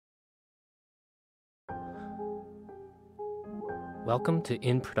Welcome to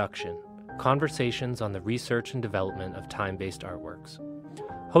In Production, conversations on the research and development of time-based artworks.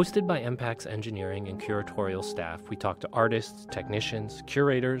 Hosted by EMPAC's engineering and curatorial staff, we talk to artists, technicians,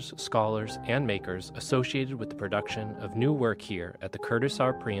 curators, scholars, and makers associated with the production of new work here at the Curtis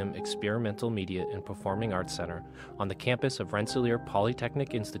R. Priam Experimental Media and Performing Arts Center on the campus of Rensselaer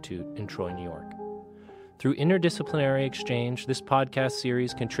Polytechnic Institute in Troy, New York. Through interdisciplinary exchange, this podcast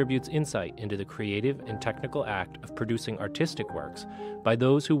series contributes insight into the creative and technical act of producing artistic works by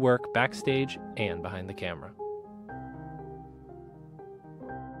those who work backstage and behind the camera.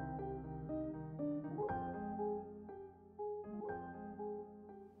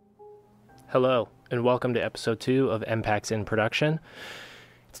 Hello, and welcome to episode 2 of EMPAC's In Production.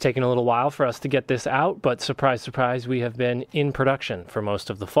 It's taken a little while for us to get this out, but surprise, surprise, we have been in production for most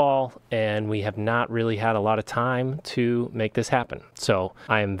of the fall, and we have not really had a lot of time to make this happen. So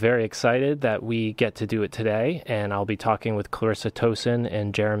I am very excited that we get to do it today, and I'll be talking with Clarissa Tossin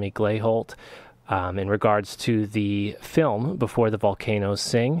and Jeremy Glaholt in regards to the film Before the Volcanoes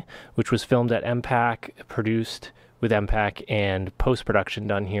Sing, which was filmed at EMPAC, produced with EMPAC, and post-production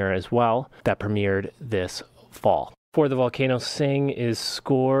done here as well, that premiered this fall. Before the Volcanoes Sing is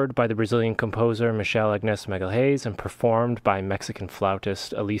scored by the Brazilian composer Michel Agnes Magalhães and performed by Mexican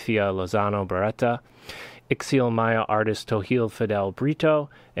flautist Alicia Lozano Barreta, Ixil Maya artist Tohil Fidel Brito,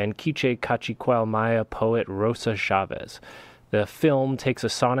 and Quiche Cachiquel Maya poet Rosa Chavez. The film takes a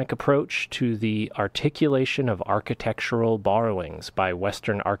sonic approach to the articulation of architectural borrowings by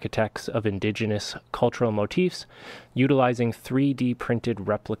Western architects of indigenous cultural motifs, utilizing 3D printed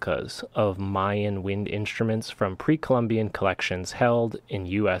replicas of Mayan wind instruments from Pre-Columbian collections held in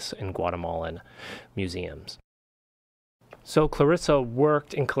US and Guatemalan museums. So Clarissa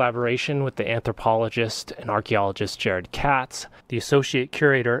worked in collaboration with the anthropologist and archaeologist Jared Katz, the associate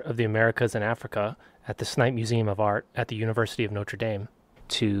curator of the Americas and Africa at the Snipe Museum of Art at the University of Notre Dame,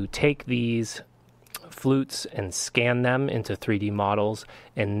 to take these flutes and scan them into 3D models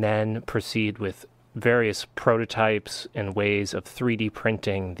and then proceed with various prototypes and ways of 3D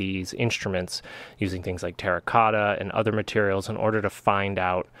printing these instruments using things like terracotta and other materials in order to find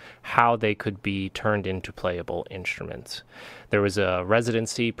out how they could be turned into playable instruments. There was a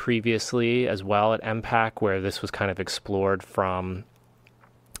residency previously as well at EMPAC where this was kind of explored from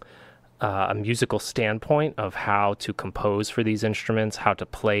a musical standpoint of how to compose for these instruments, how to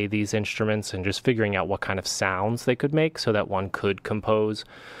play these instruments, and just figuring out what kind of sounds they could make so that one could compose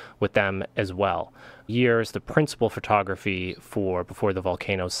with them as well. The principal photography for Before the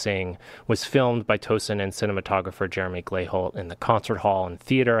Volcanoes Sing was filmed by Tossin and cinematographer Jeremy Glaholt in the concert hall and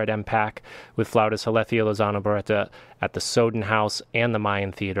theater at EMPAC, with flautist Alicia Lozano Barreta at the Soden House and the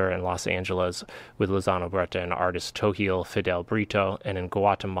Mayan Theater in Los Angeles with Lozano Barreta and artist Tohil Fidel Brito, and in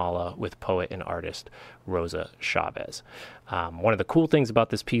Guatemala with poet and artist Rosa Chavez. One of the cool things about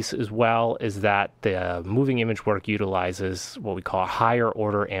this piece as well is that the moving image work utilizes what we call a higher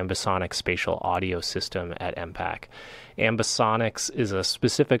order ambisonic spatial audio system at EMPAC. Ambisonics is a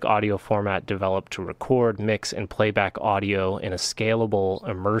specific audio format developed to record, mix, and playback audio in a scalable,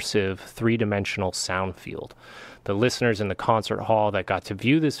 immersive, three-dimensional sound field. The listeners in the concert hall that got to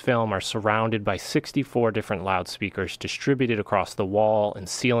view this film are surrounded by 64 different loudspeakers distributed across the wall and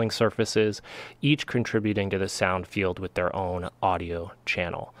ceiling surfaces, each contributing to the sound field with their own audio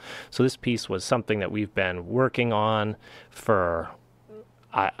channel. So this piece was something that we've been working on for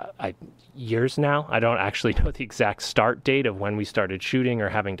years now. I don't actually know the exact start date of when we started shooting or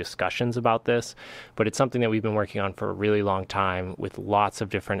having discussions about this, but it's something that we've been working on for a really long time with lots of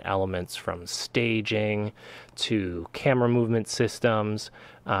different elements from staging to camera movement systems.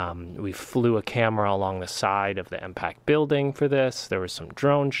 We flew a camera along the side of the EMPAC building for this. There was some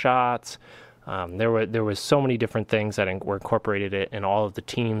drone shots. There was so many different things that were incorporated in all of the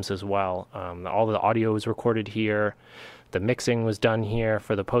teams as well. All of the audio was recorded here. The mixing was done here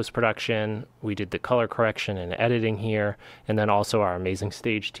for the post-production. We did the color correction and editing here. And then also our amazing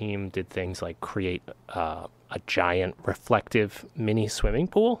stage team did things like create a giant reflective mini swimming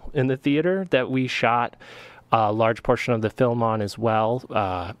pool in the theater that we shot a large portion of the film on as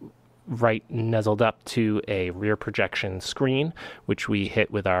well, right nuzzled up to a rear projection screen, which we hit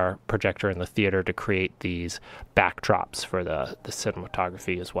with our projector in the theater to create these backdrops for the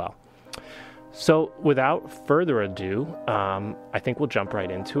cinematography as well. So without further ado, I think we'll jump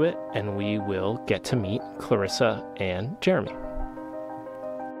right into it and we will get to meet Clarissa and Jeremy.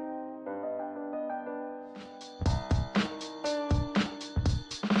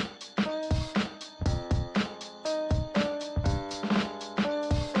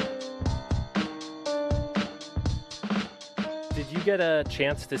 Did you get a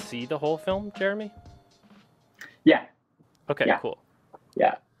chance to see the whole film, Jeremy? Yeah. Okay, Yeah. cool.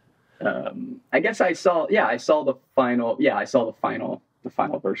 Yeah. I guess I saw the final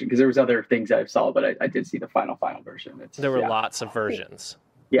version, because there was other things I saw, but I did see the final version. There were lots of versions.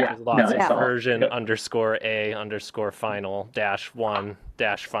 Yeah. There's lots of I saw version it. _A_final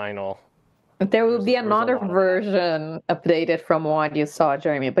 -1-final. There will be another version updated from what you saw,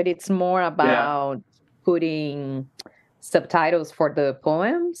 Jeremy, but it's more about putting subtitles for the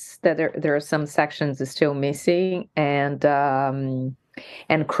poems, that there are some sections still missing, and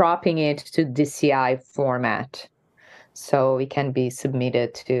cropping it to DCI format so it can be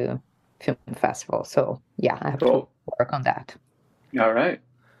submitted to film festival. So yeah, I have to work on that. All right.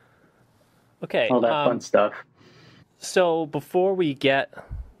 Okay. All that fun stuff. So before we get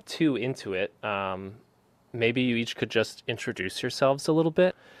too into it, maybe you each could just introduce yourselves a little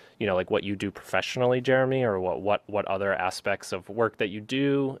bit. Like what you do professionally, Jeremy, or what other aspects of work that you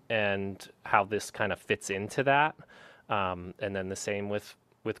do, and how this kind of fits into that. And then the same with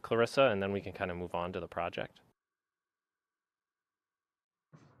Clarissa, and then we can kind of move on to the project.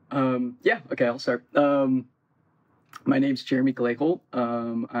 Okay, I'll start. My name's Jeremy Glaholt.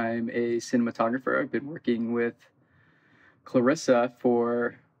 I'm a cinematographer. I've been working with Clarissa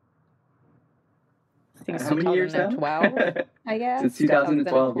for how many years now? 2012, I guess. Since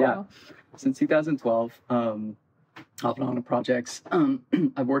 2012, yeah. Since 2012, off and on projects.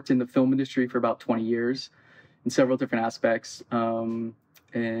 I've worked in the film industry for about 20 years in several different aspects, and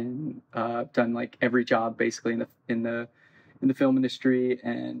I've done like every job basically in the film industry.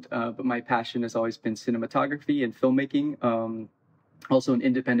 And but my passion has always been cinematography and filmmaking. Also an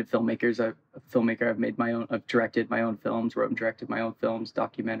independent filmmaker. I've directed my own films, wrote and directed my own films,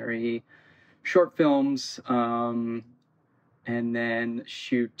 documentary, short films, and then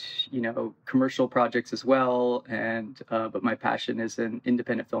shoot, commercial projects as well. And but my passion is in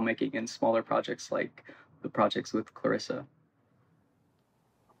independent filmmaking and smaller projects like the projects with Clarissa.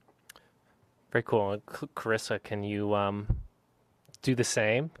 Very cool. Clarissa, can you do the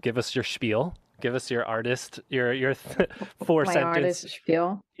same? Give us your spiel. Give us your artist, your 4-sentence. My artist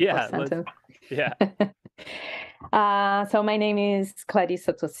spiel. Yeah. 4-sentence. Yeah. So my name is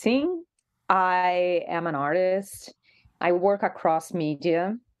Clarissa Tossin. I am an artist. I work across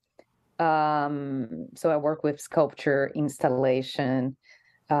media. So I work with sculpture, installation,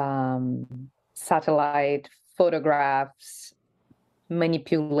 satellite photographs,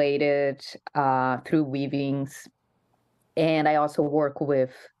 manipulated through weavings. And I also work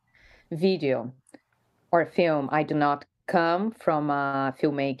with video or film. I do not come from a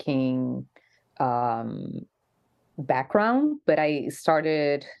filmmaking background, but I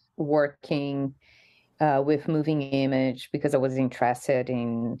started working with moving image because I was interested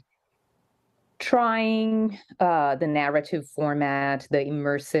in trying the narrative format, the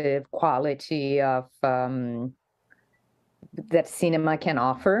immersive quality of that cinema can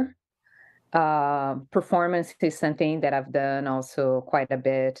offer. Performance is something that I've done also quite a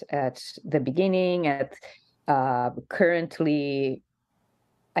bit at the beginning. Currently,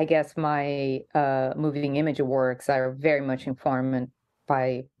 I guess my moving image works are very much informed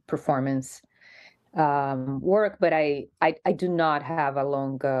by performance work, but I do not have a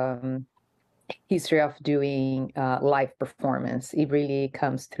long history of doing live performance. It really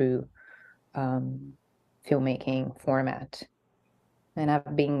comes through filmmaking format. And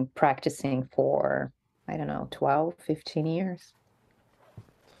I've been practicing for, 12, 15 years.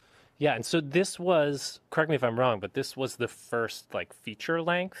 Yeah, and so this was, correct me if I'm wrong, but this was the first feature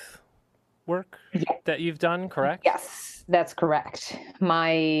length work that you've done, correct? Yes, that's correct.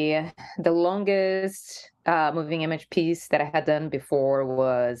 The longest moving image piece that I had done before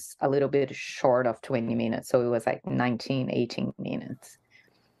was a little bit short of 20 minutes. So it was 19, 18 minutes.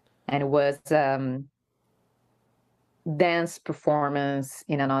 And it was dance performance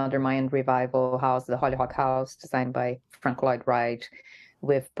in an undermined revival house, the Mojo'q House, designed by Frank Lloyd Wright,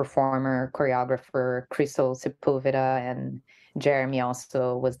 with performer, choreographer Crystal Sepulveda, and Jeremy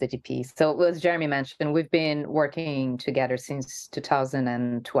also was the DP. So as Jeremy mentioned, we've been working together since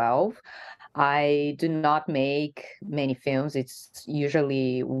 2012. I do not make many films. It's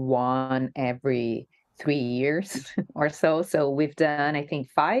usually one every 3 years or so. So we've done, I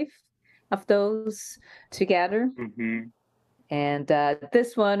think, 5 of those together. Mm-hmm. And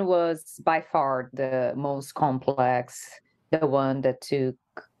this one was by far the most complex, the one that took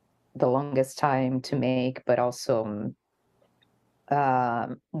the longest time to make, but also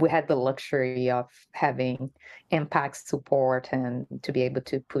we had the luxury of having EMPAC support and to be able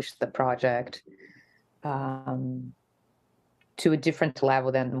to push the project to a different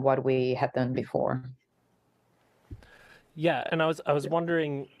level than what we had done before. Yeah, and I was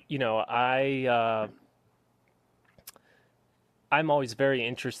wondering, I'm always very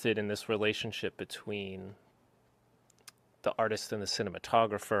interested in this relationship between the artist and the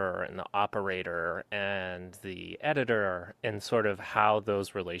cinematographer and the operator and the editor, and sort of how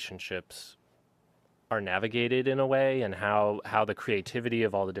those relationships are navigated in a way, and how the creativity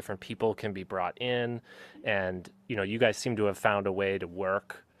of all the different people can be brought in. And you guys seem to have found a way to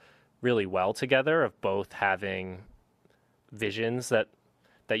work really well together, of both having visions that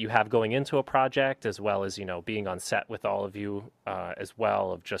you have going into a project, as well as being on set with all of you, as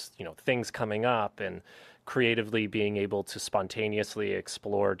well, of just things coming up, and creatively being able to spontaneously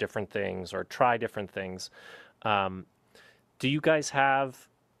explore different things or try different things. Do you guys have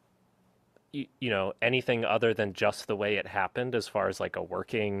anything other than just the way it happened, as far as like a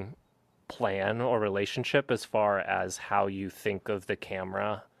working plan or relationship, as far as how you think of the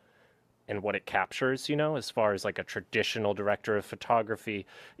camera and what it captures, as far as like a traditional director of photography?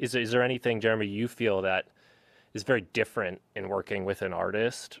 Is there anything, Jeremy, you feel that is very different in working with an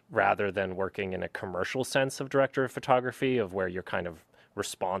artist rather than working in a commercial sense of director of photography, of where you're kind of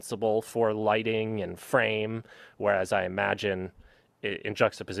responsible for lighting and frame? Whereas I imagine, in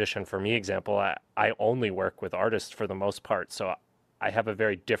juxtaposition, for me example, I only work with artists for the most part, so I have a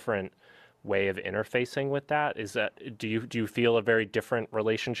very different way of interfacing with that. Do you feel a very different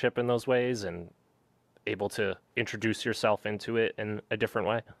relationship in those ways, and able to introduce yourself into it in a different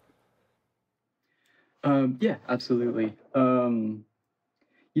way? Yeah, absolutely.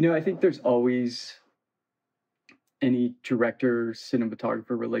 I think there's always any director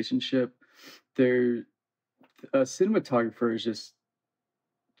cinematographer relationship. A cinematographer is just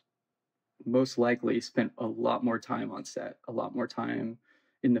most likely spent a lot more time on set, a lot more time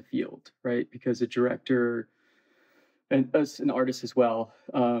in the field, right? Because a director, and as an artist as well,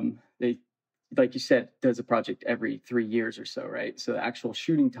 they, like you said, does a project every 3 years or so, right? So the actual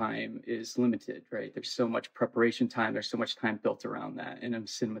shooting time is limited, right? There's so much preparation time. There's so much time built around that. And a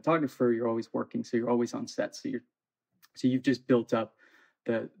cinematographer, you're always working, so you're always on set. So you've just built up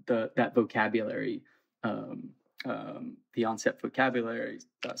that vocabulary, the on-set vocabulary,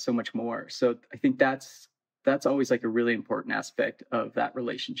 so much more. So I think that's always like a really important aspect of that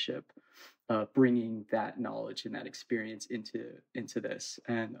relationship, bringing that knowledge and that experience into this.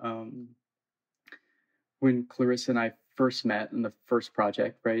 And when Clarissa and I first met in the first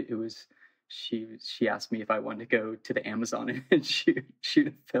project, right, she asked me if I wanted to go to the Amazon and shoot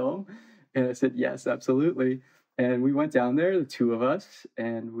a film, and I said yes, absolutely. And we went down there, the two of us,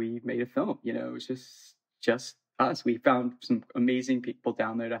 and we made a film. It was just us. We found some amazing people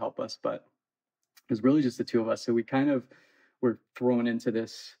down there to help us, but it was really just the two of us. So we kind of were thrown into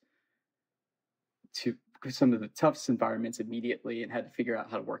this, to some of the toughest environments immediately, and had to figure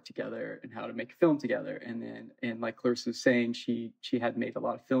out how to work together and how to make a film together. And like Clarissa was saying, she had made a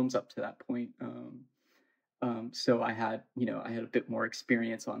lot of films up to that point. So I had a bit more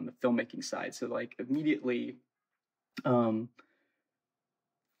experience on the filmmaking side. So like immediately, that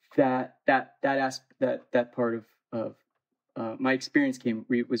part of my experience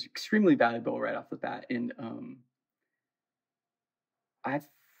was extremely valuable right off the bat. And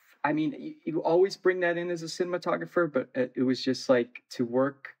you always bring that in as a cinematographer, but it was just like to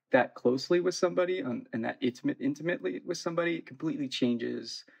work that closely with somebody and that intimately with somebody, it completely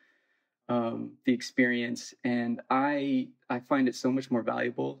changes the experience. And I find it so much more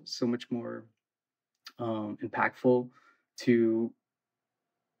valuable, so much more impactful to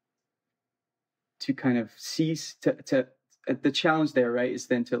kind of see the challenge there, right, is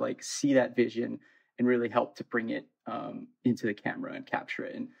then to like see that vision and really help to bring it into the camera and capture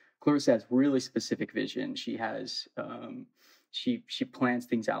it. And Clarissa has really specific vision. She has she plans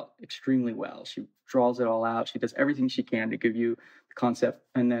things out extremely well. She draws it all out. She does everything she can to give you the concept,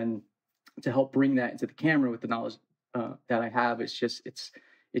 and then to help bring that into the camera with the knowledge that I have. It's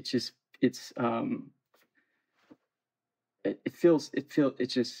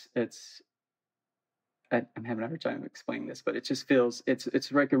I'm having a hard time explaining this, but it just feels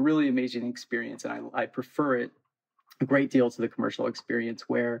it's like a really amazing experience, and I prefer it a great deal to the commercial experience,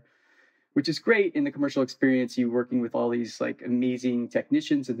 which is great. In the commercial experience, you working with all these like amazing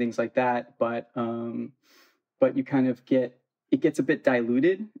technicians and things like that, but you kind of it gets a bit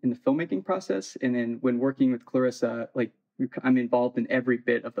diluted in the filmmaking process. And then when working with Clarissa, like I'm involved in every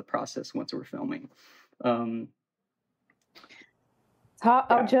bit of the process once we're filming.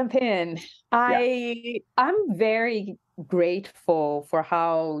 I'll jump in. I'm very grateful for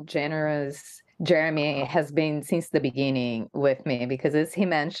how generous Jeremy has been since the beginning with me, because as he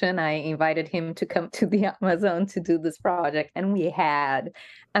mentioned, I invited him to come to the Amazon to do this project, and we had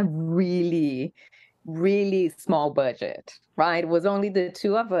a really small budget, right? It was only the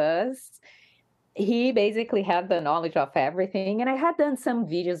two of us. he basically had the knowledge of everything. And I had done some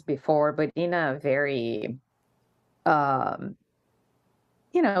videos before, but in a very, um,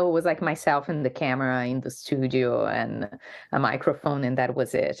 it was like myself and the camera in the studio and a microphone, and that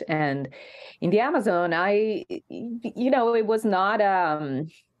was it. And in the Amazon, it was not,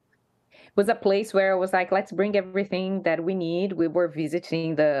 was a place where I was like, let's bring everything that we need. We were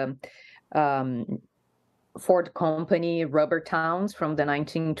visiting the um, Ford Company rubber towns from the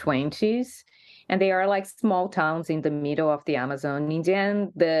 1920s. And they are like small towns in the middle of the Amazon. In the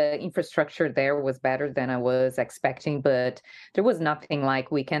end, the infrastructure there was better than I was expecting, but there was nothing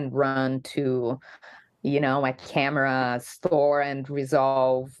like we can run to, a camera store and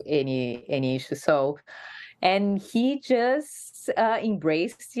resolve any issue. So, and he just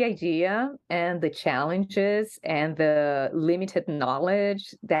embraced the idea and the challenges and the limited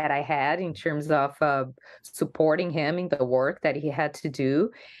knowledge that I had in terms of supporting him in the work that he had to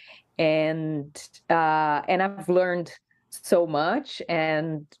do. And I've learned so much,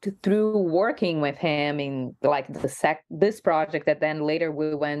 and through working with him in like this project, that then later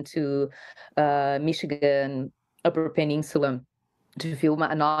we went to Michigan Upper Peninsula to film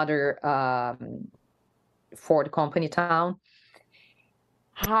another Ford Company town.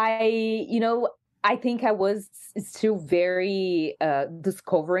 I think I was still very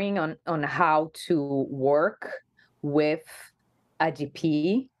discovering on how to work with a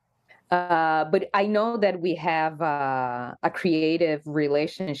DP. But I know that we have a creative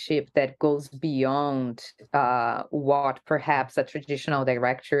relationship that goes beyond what perhaps a traditional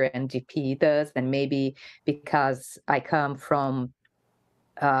director and DP does. And maybe because I come from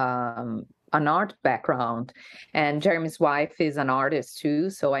an art background, and Jeremy's wife is an artist too,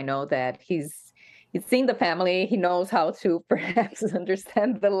 so I know that it's in the family. He knows how to perhaps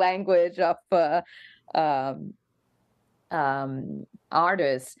understand the language of um,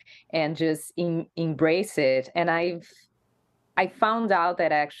 artists and just embrace it. And I found out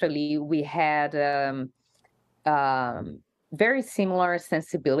that actually we had very similar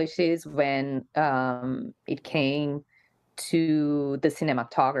sensibilities when it came to the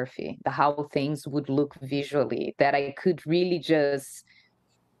cinematography, how things would look visually, that I could really just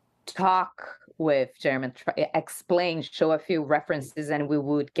talk with Jeremy, explain, show a few references, and we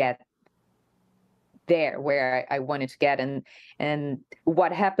would get there where I wanted to get. And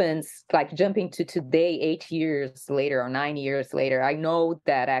what happens, like jumping to today, 8 years later or 9 years later, I know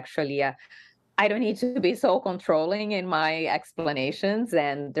that actually I don't need to be so controlling in my explanations.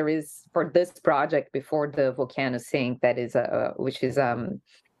 And there is, for this project before the Volcanoes Sing, that is which is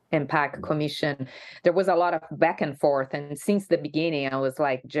EMPAC commission, there was a lot of back and forth. And since the beginning, I was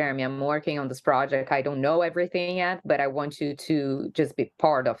like, Jeremy, I'm working on this project. I don't know everything yet, but I want you to just be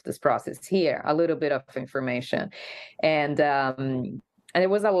part of this process. Here, a little bit of information. And there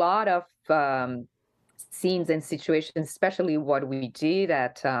was a lot of scenes and situations, especially what we did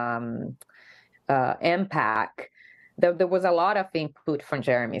at EMPAC. There was a lot of input from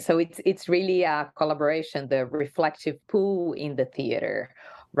Jeremy. So it's really a collaboration, the reflective pool in the theater,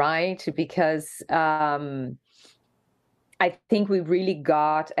 right? Because I think we really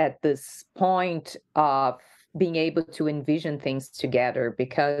got at this point of being able to envision things together,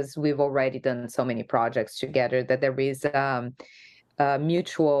 because we've already done so many projects together, that there is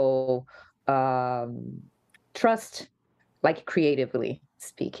mutual trust, like creatively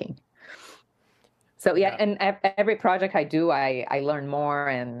speaking. So yeah, and every project I do, I learn more,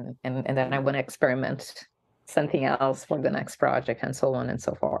 and then I want to experiment something else for the next project, and so on and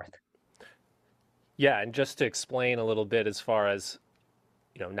so forth. Yeah, and just to explain a little bit, as far as,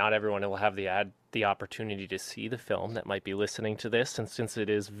 not everyone will have the opportunity to see the film that might be listening to this, and since it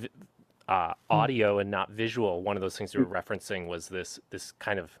is audio and not visual, one of those things you were referencing was this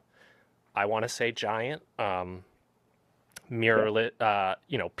kind of, I want to say, giant mirrorless,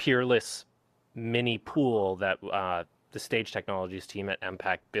 peerless mini pool that the stage technologies team at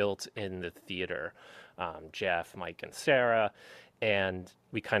EMPAC built in the theater. Jeff, Mike, and Sarah, and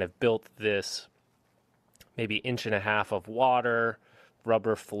we kind of built this maybe 1.5 inches of water,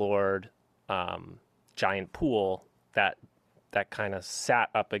 rubber floored giant pool that kind of sat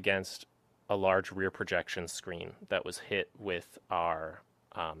up against a large rear projection screen that was hit with our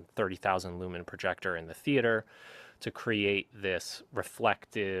 30,000 lumen projector in the theater to create this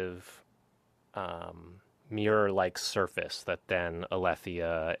reflective mirror-like surface that then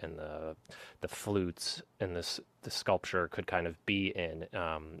Alethea and the flutes and the sculpture could kind of be in,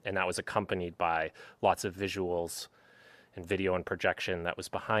 and that was accompanied by lots of visuals and video and projection that was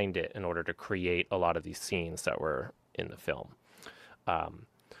behind it in order to create a lot of these scenes that were in the film.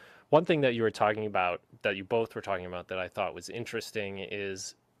 One thing that you were talking about, that you both were talking about, that I thought was interesting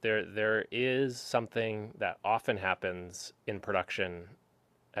is there is something that often happens in production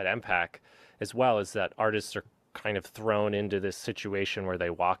at EMPAC, as well as that artists are kind of thrown into this situation where they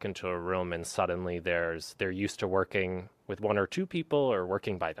walk into a room and suddenly they're used to working with one or two people or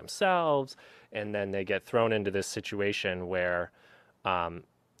working by themselves, and then they get thrown into this situation where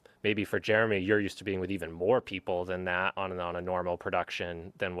maybe for Jeremy, you're used to being with even more people than that on a normal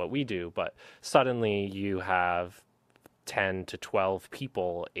production than what we do, but suddenly you have 10 to 12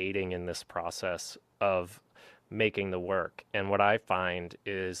 people aiding in this process of making the work. And what I find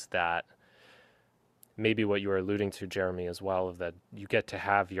is that maybe what you were alluding to, Jeremy, as well, of that you get to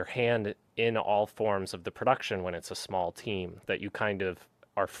have your hand in all forms of the production when it's a small team, that you kind of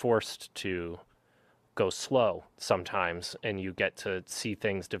are forced to go slow sometimes, and you get to see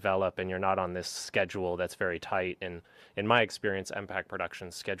things develop, and you're not on this schedule that's very tight. And in my experience, EMPAC production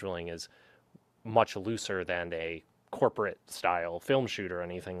scheduling is much looser than a corporate style film shoot or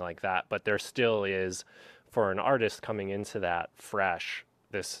anything like that, but there still is, for an artist coming into that fresh,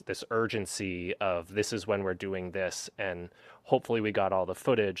 this urgency of this is when we're doing this, and hopefully we got all the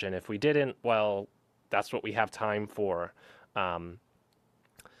footage, and if we didn't, well, that's what we have time for. And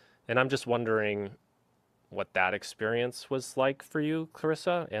I'm just wondering what that experience was like for you,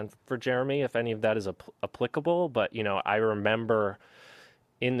 Clarissa, and for Jeremy, if any of that is applicable. But I remember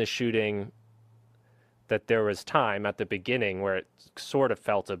in the shooting that there was time at the beginning where it sort of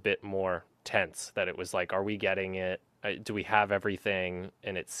felt a bit more tense, that it was like, are we getting it? Do we have everything?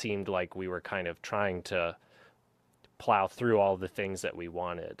 And it seemed like we were kind of trying to plow through all the things that we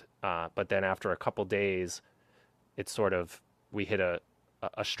wanted. But then after a couple days, it's sort of, we hit a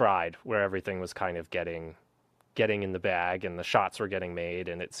stride where everything was kind of getting in the bag, and the shots were getting made,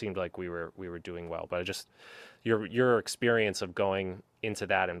 and it seemed like we were doing well. But your experience of going into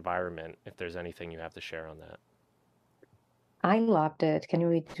that environment, if there's anything you have to share on that. I loved it. Can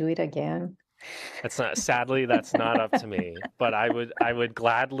we do it again? Sadly, that's not up to me, but I would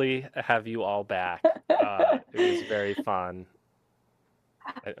gladly have you all back. It was very fun.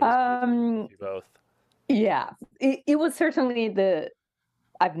 It was great to you both. Yeah, it was certainly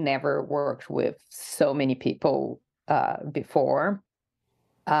I've never worked with so many people before.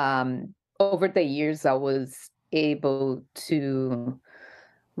 Over the years, I was able to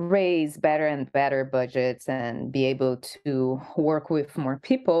raise better and better budgets and be able to work with more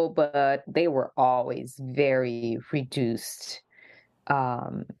people, but they were always very reduced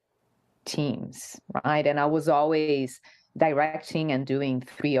teams, right? And I was always directing and doing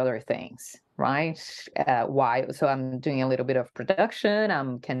 3 other things, right? Why? So I'm doing a little bit of production.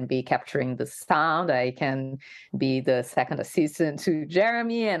 I can be capturing the sound. I can be the second assistant to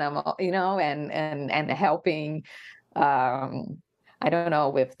Jeremy, and I'm, and helping. I don't know,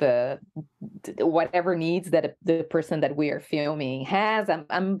 with the whatever needs that the person that we are filming has.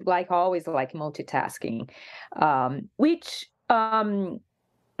 I'm like always like multitasking, which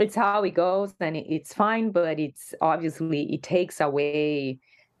it's how it goes, and it's fine, but it's obviously it takes away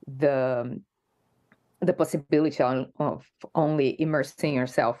the possibility of only immersing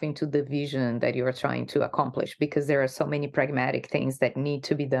yourself into the vision that you are trying to accomplish, because there are so many pragmatic things that need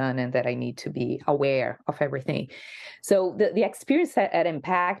to be done and that I need to be aware of everything. So the experience at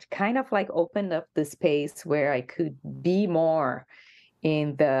EMPAC kind of like opened up the space where I could be more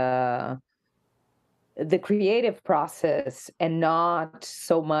in the creative process and not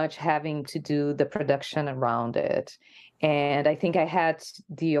so much having to do the production around it. And I think I had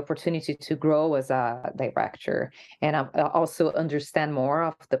the opportunity to grow as a director, and I also understand more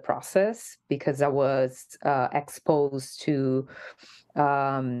of the process because I was exposed to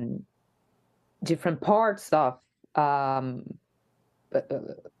different parts of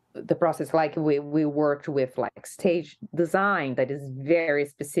the process. Like we worked with like stage design that is very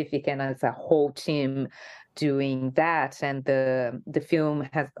specific, and as a whole team doing that. And the film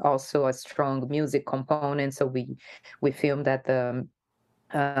has also a strong music component, so we filmed at the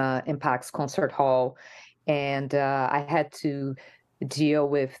EMPAC's concert hall, and I had to deal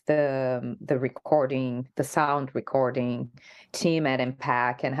with the recording, the sound recording team at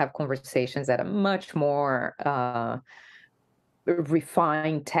EMPAC, and have conversations at a much more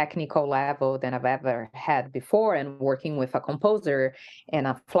refined technical level than I've ever had before, and working with a composer and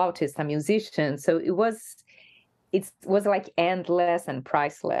a flautist, a musician. So it was like endless and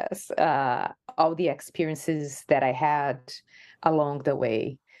priceless, all the experiences that I had along the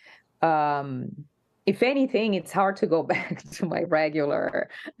way. If anything, it's hard to go back to my regular,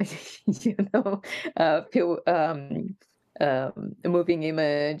 moving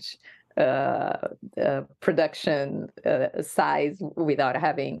image production size without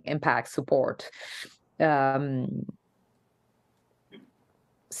having EMPAC support.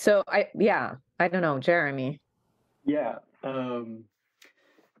 So I don't know, Jeremy. Yeah,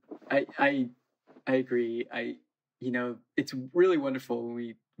 I I agree. It's really wonderful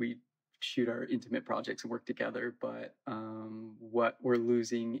when we shoot our intimate projects and work together. But what we're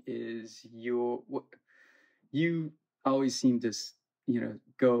losing is you always seem to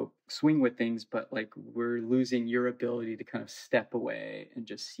go swing with things, but like we're losing your ability to kind of step away and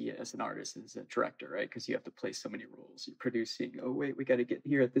just see it as an artist, as a director, right? Because you have to play so many roles. You're producing, oh wait, we got to get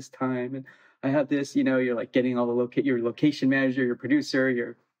here at this time, and I have this, you're like getting all the your location manager, your producer,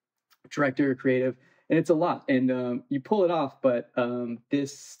 your director, creative, and it's a lot. And you pull it off, but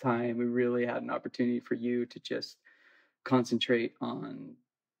this time we really had an opportunity for you to just concentrate on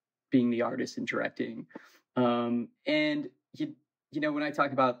being the artist and directing. And when I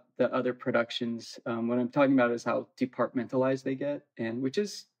talk about the other productions, what I'm talking about is how departmentalized they get, and which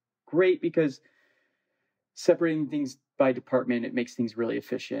is great because separating things by department, it makes things really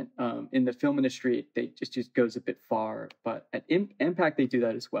efficient. In the film industry, they just goes a bit far, but at EMPAC they do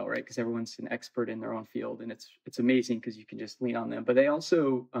that as well, right? Because everyone's an expert in their own field, and it's amazing because you can just lean on them. But they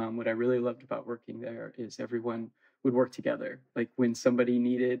also, what I really loved about working there is everyone would work together. Like when somebody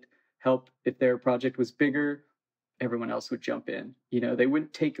needed help, if their project was bigger, everyone else would jump in. They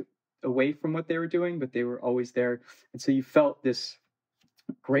wouldn't take away from what they were doing, but they were always there, and so you felt this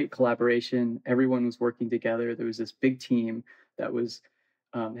great collaboration. Everyone was working together. There was this big team that was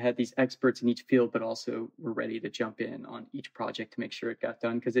had these experts in each field, but also were ready to jump in on each project to make sure it got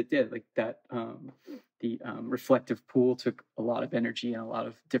done, because it did. Like that, the reflective pool took a lot of energy and a lot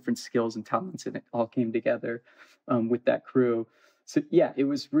of different skills and talents, and it all came together with that crew. So yeah, it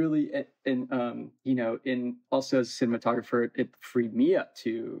was really, and in also as a cinematographer, it freed me up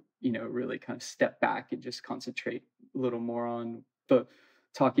to really kind of step back and just concentrate a little more on the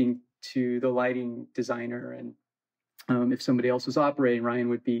talking to the lighting designer, and if somebody else was operating, Ryan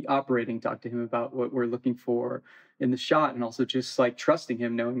would be operating, talk to him about what we're looking for in the shot, and also just like trusting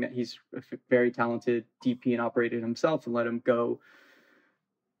him, knowing that he's a very talented DP and operator himself, and let him go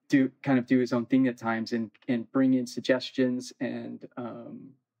do his own thing at times, and bring in suggestions. And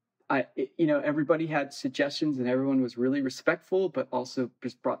everybody had suggestions, and everyone was really respectful, but also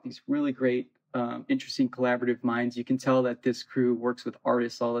just brought these really great, interesting collaborative minds. You can tell that this crew works with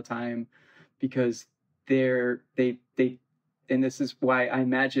artists all the time, because they and this is why I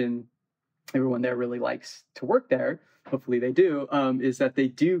imagine everyone there really likes to work there. Hopefully they do, is that they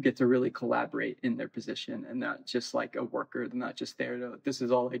do get to really collaborate in their position, and not just like a worker. They're not just there to, this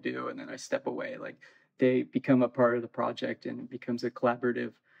is all I do, and then I step away. Like they become a part of the project, and it becomes a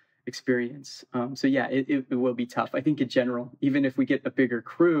collaborative experience. So yeah, it will be tough. I think in general, even if we get a bigger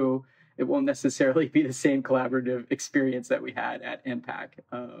crew, it won't necessarily be the same collaborative experience that we had at EMPAC.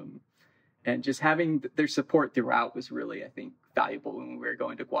 And just having their support throughout was really, I think, valuable when we were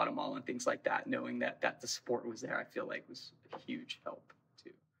going to Guatemala and things like that. Knowing that the support was there, I feel like was a huge help too.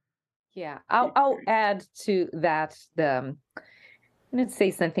 Yeah, I'll add to that. Let's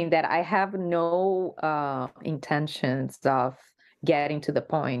say something that I have no intentions of getting to the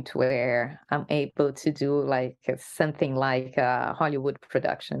point where I'm able to do like something like a Hollywood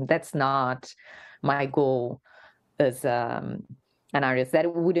production. That's not my goal as an artist.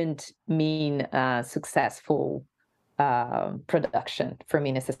 That wouldn't mean a successful production for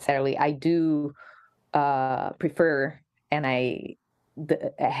me necessarily. I do prefer, and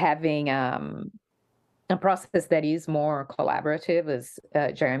having a process that is more collaborative, as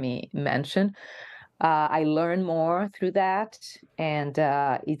Jeremy mentioned. I learn more through that, and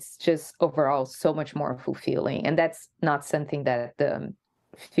it's just overall so much more fulfilling. And that's not something that the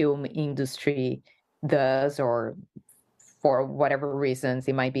film industry does, or for whatever reasons,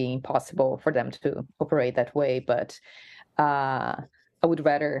 it might be impossible for them to operate that way. But I would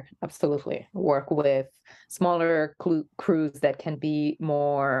rather absolutely work with smaller crews that can be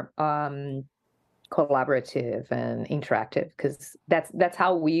more collaborative and interactive, because that's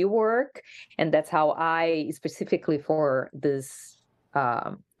how we work, and that's how I, specifically for this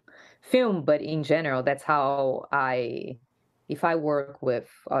film, but in general, that's how if I work with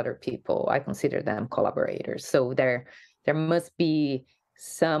other people, I consider them collaborators. So there must be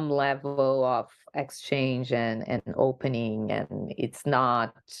some level of exchange and opening, and it's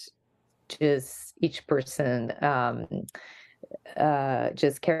not just each person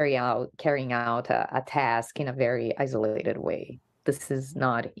just carrying out a task in a very isolated way. This is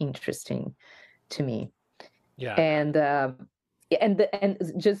not interesting to me. Yeah. And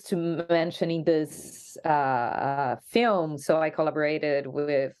just to mention, in this film, so I collaborated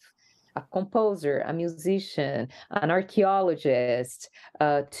with a composer, a musician, an archaeologist,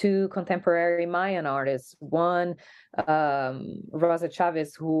 two contemporary Mayan artists, one Rosa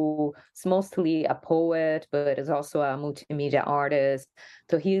Chavez, who is mostly a poet, but is also a multimedia artist,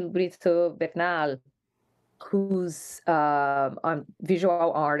 Tohil Brito Bernal, who's a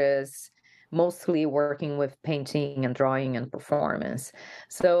visual artist, mostly working with painting and drawing and performance.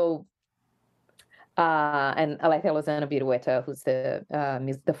 So and Alethea Lozano Birueta, who's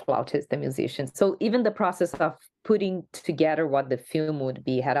the flautist, the musician. So even the process of putting together what the film would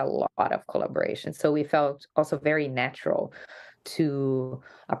be had a lot of collaboration. So we felt also very natural to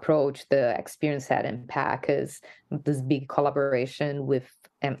approach the experience at EMPAC as this big collaboration with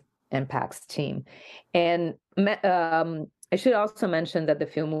EMPAC's team. And I should also mention that the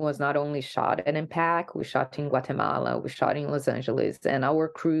film was not only shot at EMPAC, we shot in Guatemala, we shot in Los Angeles, and our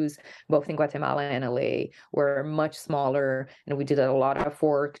crews, both in Guatemala and LA, were much smaller, and we did a lot of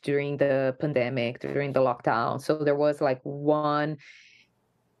work during the pandemic, during the lockdown. So there was like one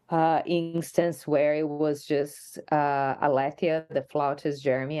instance where it was just Alethea, the flautist,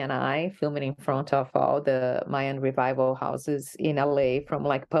 Jeremy, and I filming in front of all the Mayan revival houses in LA from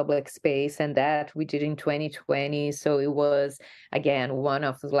like public space, and that we did in 2020. So it was again one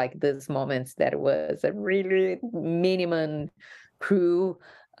of like these moments that was a really minimum crew.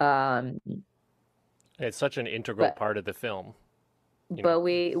 It's such an integral part of the film. But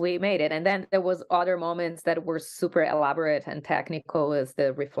we made it. And then there was other moments that were super elaborate and technical, as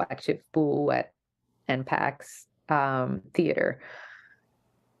the reflective pool at EMPAC's theater.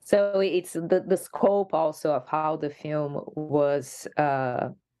 So it's the scope also of how the film was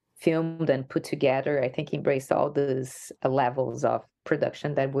filmed and put together, I think embraced all these levels of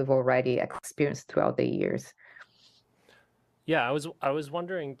production that we've already experienced throughout the years. Yeah, I was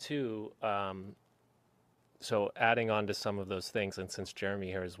wondering too, so adding on to some of those things, and since Jeremy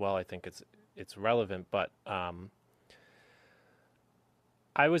here as well, I think it's relevant. But I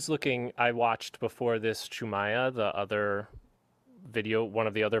watched before this Chumaya, the other video, one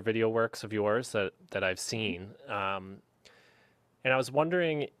of the other video works of yours that I've seen, and I was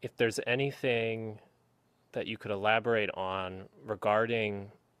wondering if there's anything that you could elaborate on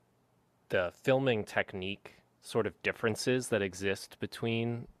regarding the filming technique sort of differences that exist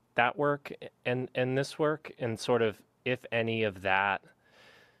between that work and this work, and sort of if any of that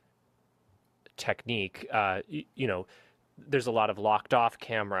technique, there's a lot of locked off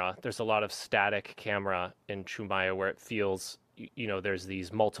camera, there's a lot of static camera in Chumaya where it feels, there's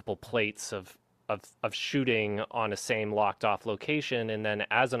these multiple plates of shooting on a same locked off location. And then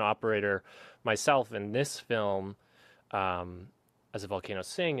as an operator myself in this film, as a Volcanoes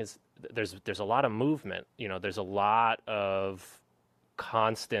Sing, there's a lot of movement, there's a lot of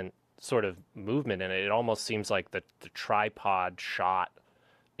constant sort of movement, and it almost seems like the tripod shot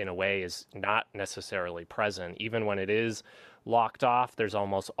in a way is not necessarily present. Even when it is locked off, there's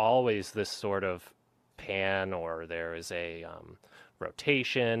almost always this sort of pan, or there is a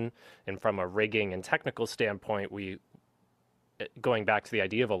rotation. And from a rigging and technical standpoint, going back to the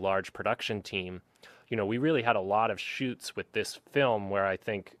idea of a large production team, we really had a lot of shoots with this film where I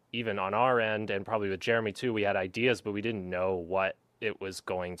think even on our end, and probably with Jeremy too, we had ideas, but we didn't know what it was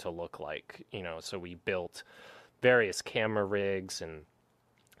going to look like, so we built various camera rigs and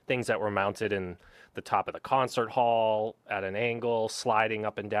things that were mounted in the top of the concert hall at an angle, sliding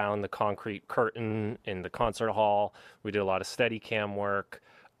up and down the concrete curtain in the concert hall. We did a lot of Steadicam work,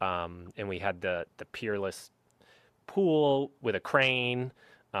 and we had the Peerless pool with a crane,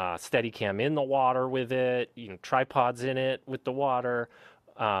 Steadicam in the water with it, tripods in it with the water.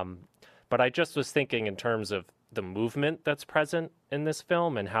 But I just was thinking in terms of the movement that's present in this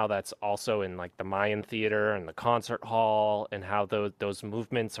film, and how that's also in like the Mayan theater and the concert hall, and how those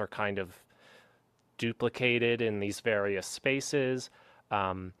movements are kind of duplicated in these various spaces.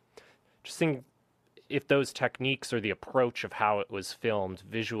 Just think if those techniques or the approach of how it was filmed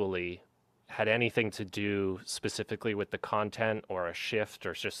visually had anything to do specifically with the content, or a shift,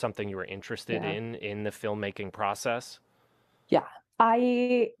 or just something you were interested in the filmmaking process. Yeah.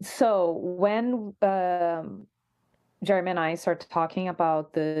 So when Jeremy and I started talking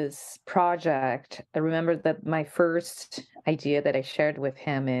about this project, I remember that my first idea that I shared with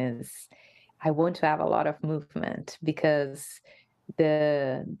him is I want to have a lot of movement, because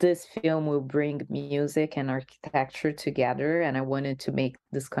this film will bring music and architecture together, and I wanted to make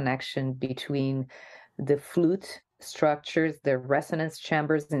this connection between the flute structures, the resonance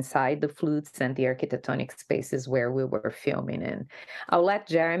chambers inside the flutes, and the architectonic spaces where we were filming in. I'll let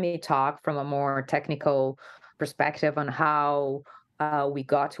Jeremy talk from a more technical perspective on how we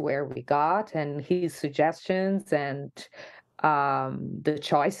got to where we got, and his suggestions, and the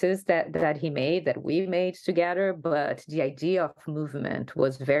choices that he made, that we made together, but the idea of movement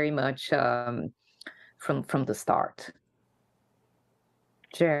was very much from the start.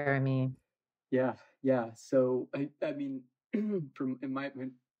 Jeremy. Yeah. So I mean,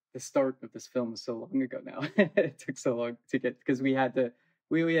 the start of this film was so long ago now. It took so long to get, because we had to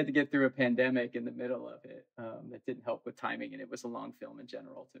get through a pandemic in the middle of it. That didn't help with timing, and it was a long film in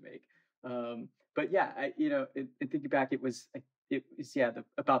general to make. But yeah, thinking back, it was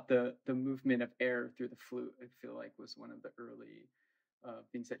about the movement of air through the flute. I feel like was one of the early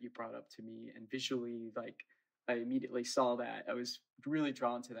things that you brought up to me, and visually, like, I immediately saw that. I was really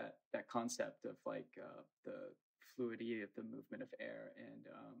drawn to that concept of like the fluidity of the movement of air,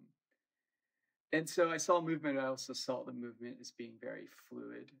 and so I saw movement. I also saw the movement as being very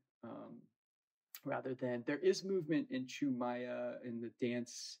fluid, rather than, there is movement in Chumaya in the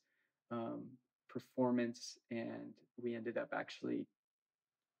dance performance, and we ended up actually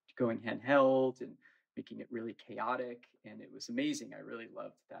going handheld and making it really chaotic, and it was amazing. I really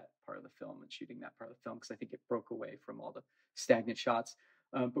loved that part of the film and shooting that part of the film, because I think it broke away from all the stagnant shots.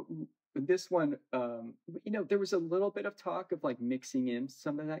 But this one, there was a little bit of talk of like mixing in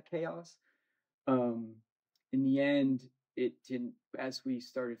some of that chaos. In the end, it didn't. As we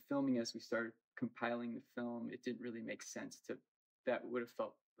started filming, as we started compiling the film, it didn't really make sense to. That would have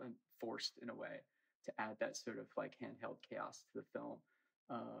felt forced in a way to add that sort of like handheld chaos to the film.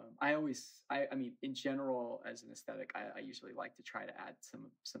 I mean, in general, as an aesthetic, I usually like to try to add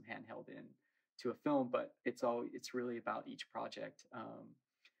some handheld in to a film, but it's really about each project.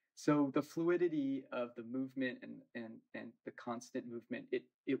 So the fluidity of the movement and the constant movement,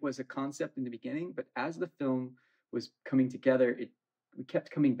 it was a concept in the beginning, but as the film was coming together, we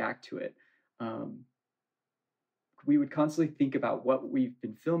kept coming back to it. We would constantly think about what we've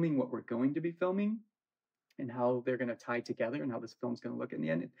been filming, what we're going to be filming, and how they're going to tie together, and how this film's going to look in the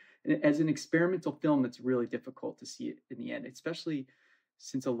end. And as an experimental film, it's really difficult to see it in the end, especially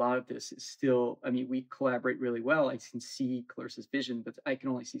since a lot of this is still, I mean, we collaborate really well. I can see Clarissa's vision, but I can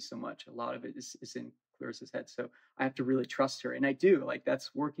only see so much. A lot of it is in Clarissa's head. So I have to really trust her. And I do, like,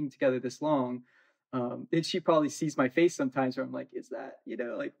 that's working together this long. And she probably sees my face sometimes where I'm like, is that,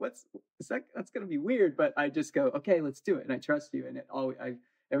 like, that's going to be weird. But I just go, okay, let's do it. And I trust you. And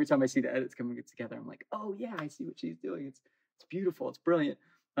every time I see the edits coming together, I'm like, oh yeah, I see what she's doing. It's beautiful. It's brilliant.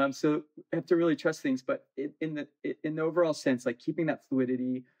 So I have to really trust things, but in the overall sense, like keeping that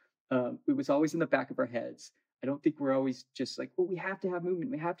fluidity, it was always in the back of our heads. I don't think we're always just like, well, we have to have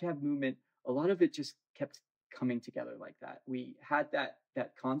movement. We have to have movement. A lot of it just kept coming together like that. We had that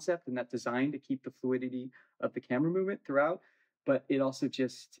concept and that design to keep the fluidity of the camera movement throughout, but it also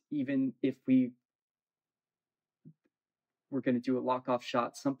just, even if we were going to do a lock-off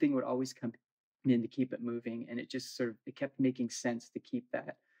shot, something would always come in to keep it moving, and it just it kept making sense to keep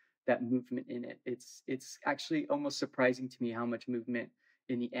that movement in it. It's actually almost surprising to me how much movement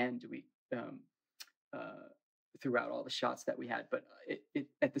in the end we throughout all the shots that we had, but it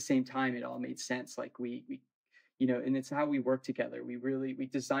at the same time, it all made sense. Like we and it's how we work together. We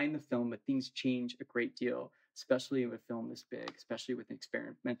design the film, but things change a great deal, especially with a film this big, especially with an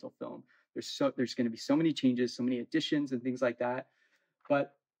experimental film. There's going to be so many changes, so many additions and things like that.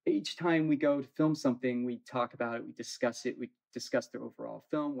 But each time we go to film something, we talk about it, we discuss it, we discuss the overall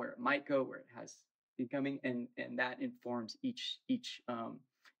film, where it might go, where it has been coming, and that informs each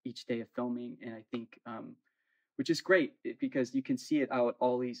day of filming. And I think, which is great, because you can see it how it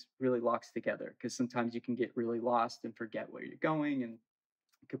always really locks together, because sometimes you can get really lost and forget where you're going and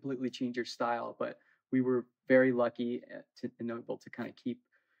completely change your style. But we were very lucky to able to kind of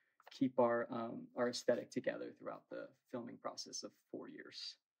keep our aesthetic together throughout the filming process of 4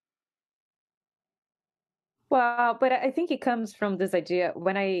 years. Well, but I think it comes from this idea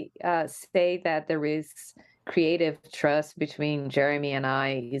when I say that there is creative trust between Jeremy and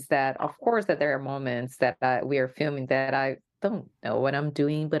I, is that, of course, that there are moments that we are filming that I don't know what I'm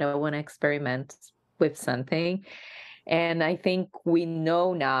doing, but I want to experiment with something. And I think we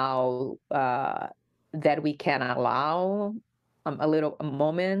know now that we can allow a little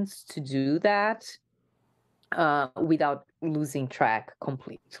moments to do that without losing track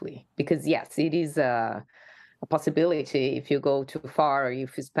completely. Because yes, it is a possibility if you go too far, or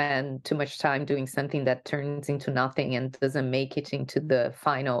if you spend too much time doing something that turns into nothing and doesn't make it into the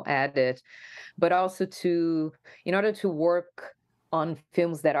final edit. But also in order to work on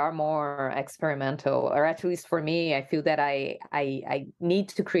films that are more experimental, or at least for me, I feel that I need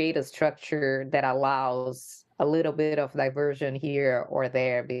to create a structure that allows a little bit of diversion here or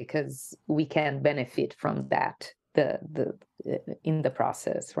there, because we can benefit from that the in the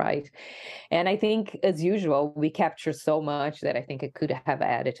process, right? And I think, as usual, we capture so much that I think I could have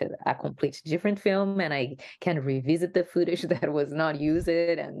edited a complete different film, and I can revisit the footage that was not used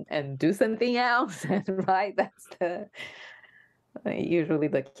and do something else. Right? That's usually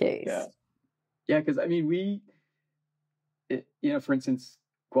the case. Yeah, because I mean, for instance,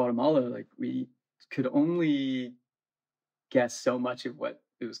 Guatemala, like we could only guess so much of what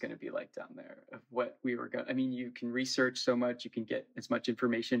it was going to be like down there, of what we were going. I mean, you can research so much, you can get as much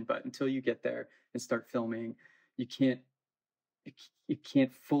information, but until you get there and start filming, you can't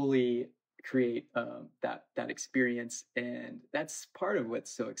fully create that experience. And that's part of what's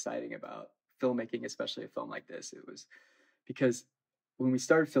so exciting about filmmaking, especially a film like this. It was because when we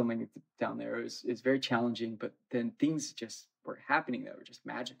started filming down there, it's very challenging, but then things just were happening that were just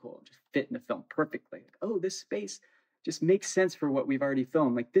magical and just fit in the film perfectly. Like, oh, this space just makes sense for what we've already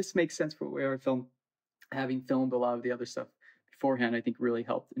filmed. Like this makes sense for what we already filmed. Having filmed a lot of the other stuff beforehand, I think really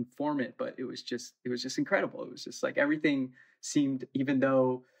helped inform it. But it was just incredible. It was just like everything seemed, even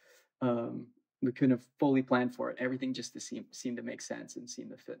though we couldn't have fully planned for it, everything just seemed to make sense and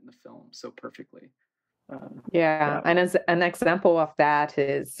seemed to fit in the film so perfectly. And as an example of that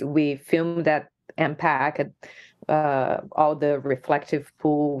is we filmed at EMPAC, all the reflective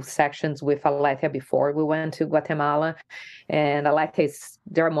pool sections with Alethea before we went to Guatemala. And Alethea,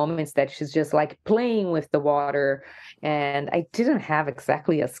 there are moments that she's just like playing with the water. And I didn't have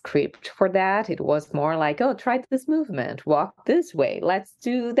exactly a script for that. It was more like, oh, try this movement, walk this way, let's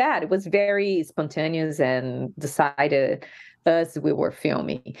do that. It was very spontaneous and decided as we were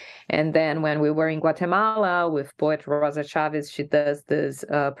filming. And then when we were in Guatemala with poet Rosa Chavez, she does this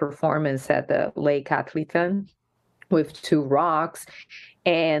performance at the Lake Atlitan with two rocks.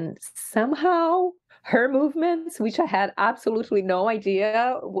 And somehow her movements, which I had absolutely no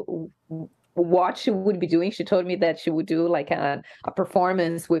idea what she would be doing. She told me that she would do like a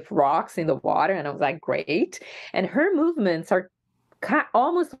performance with rocks in the water. And I was like, great. And her movements are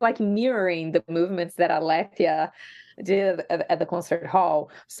almost like mirroring the movements that Alethea did at the concert hall.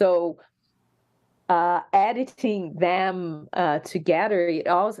 So editing them together,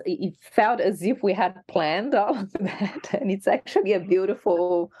 it felt as if we had planned all of that. And it's actually a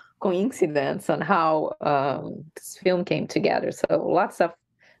beautiful coincidence on how this film came together. So lots of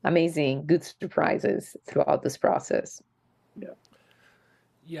amazing, good surprises throughout this process.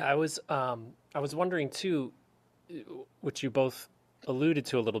 Yeah, I was wondering too, which you both alluded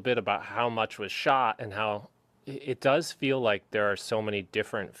to a little bit, about how much was shot and how it does feel like there are so many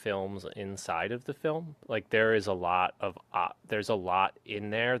different films inside of the film. Like there's a lot in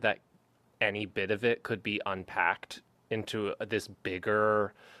there that any bit of it could be unpacked into this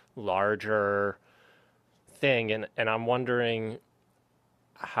bigger, larger thing. And I'm wondering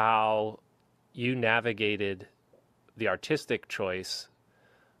how you navigated the artistic choice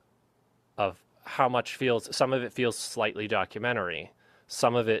of how much some of it feels slightly documentary.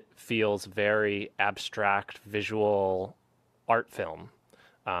 Some of it feels very abstract visual art film.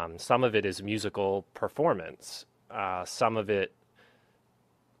 Some of it is musical performance. Some of it,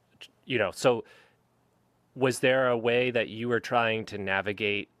 so was there a way that you were trying to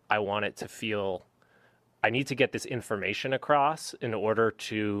navigate, I need to get this information across in order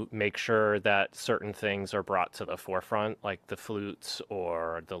to make sure that certain things are brought to the forefront, like the flutes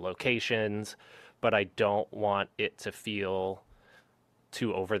or the locations, but I don't want it to feel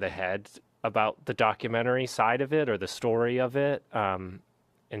too over the head about the documentary side of it or the story of it, and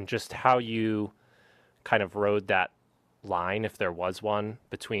just how you kind of rode that line, if there was one,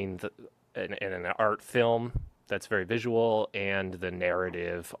 between an art film that's very visual and the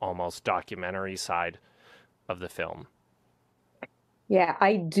narrative, almost documentary side of the film. Yeah,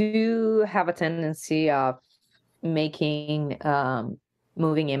 I do have a tendency of making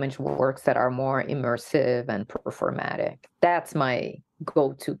moving image works that are more immersive and performatic. That's my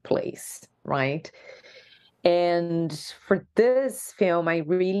go-to place, right? And for this film, I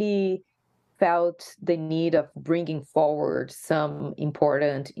really felt the need of bringing forward some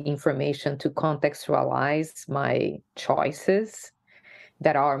important information to contextualize my choices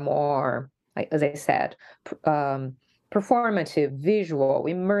that are more, as I said, performative, visual,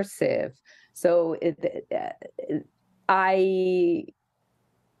 immersive. So I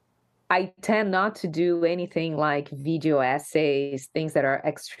tend not to do anything like video essays, things that are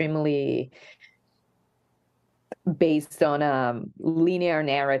extremely based on a linear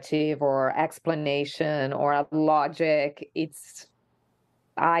narrative or explanation or a logic.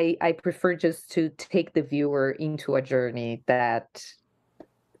 I prefer just to take the viewer into a journey that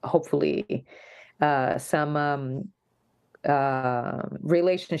hopefully some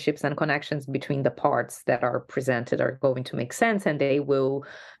relationships and connections between the parts that are presented are going to make sense, and they will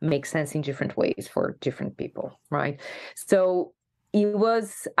make sense in different ways for different people, right? So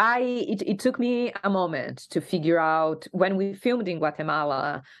it took me a moment to figure out. When we filmed in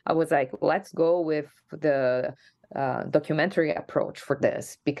Guatemala, I was like, let's go with the documentary approach for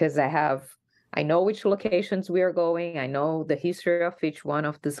this, because I know which locations we are going. I know the history of each one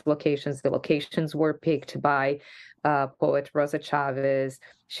of these locations. The locations were picked by poet Rosa Chavez.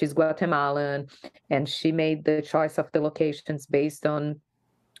 She's Guatemalan, and she made the choice of the locations based on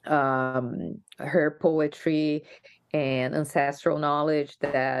her poetry and ancestral knowledge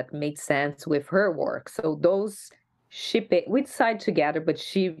that made sense with her work. So we decided together, but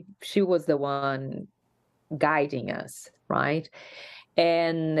she was the one guiding us, right?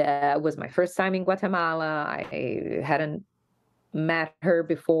 And it was my first time in Guatemala. I hadn't met her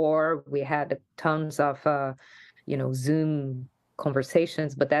before. We had tons of Zoom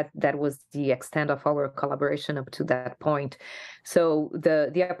conversations, but that was the extent of our collaboration up to that point. So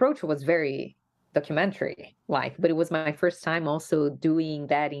the approach was very documentary like, but it was my first time also doing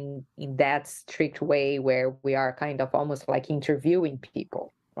that in that strict way, where we are kind of almost like interviewing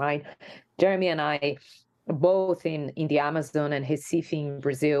people, right? Jeremy and I, both in the Amazon and Recife in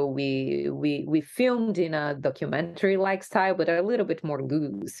Brazil, we filmed in a documentary like style, but a little bit more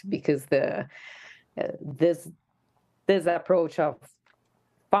loose, because this approach of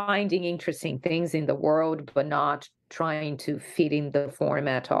finding interesting things in the world, but not trying to fit in the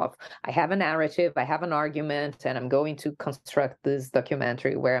format of, I have a narrative, I have an argument, and I'm going to construct this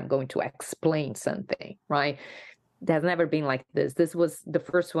documentary where I'm going to explain something, right? It has never been like this. This was the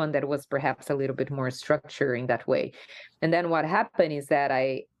first one that was perhaps a little bit more structured in that way. And then what happened is that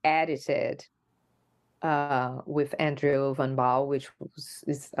I edited with Andrew Van Baal, which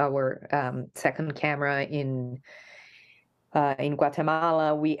is our second camera in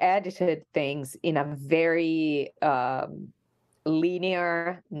Guatemala. We edited things in a very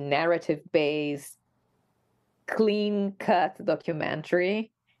linear, narrative-based, clean-cut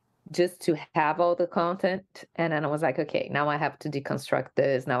documentary, just to have all the content. And then I was like, okay, now I have to deconstruct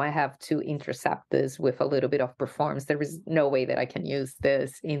this. Now I have to intercept this with a little bit of performance. There is no way that I can use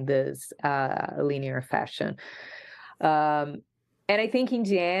this in this linear fashion. And I think in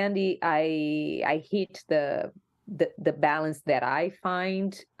the end, I hit the balance that I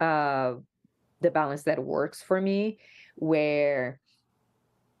find, the balance that works for me, where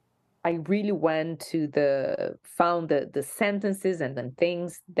I really went to found the sentences and then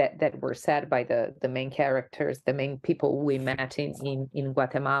things that were said by the main characters, the main people we met in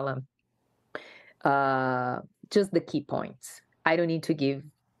Guatemala. Just the key points. I don't need to give,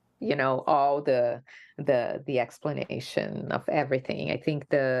 all the explanation of everything. I think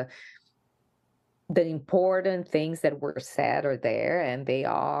the important things that were said are there, and they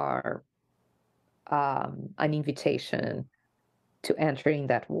are an invitation to entering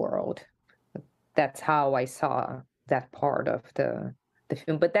that world. That's how I saw that part of the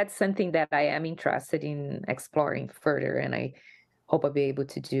film. But that's something that I am interested in exploring further, and I hope I'll be able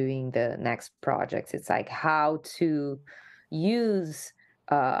to do in the next projects. It's like how to use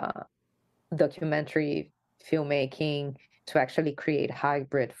documentary filmmaking to actually create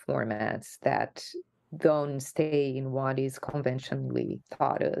hybrid formats that don't stay in what is conventionally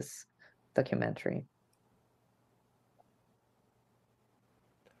thought as documentary.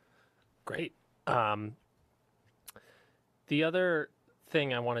 Great. The other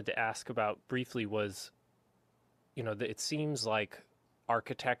thing I wanted to ask about briefly was, it seems like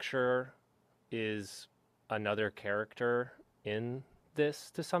architecture is another character in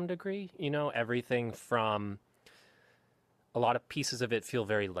this to some degree. Everything from a lot of pieces of it feel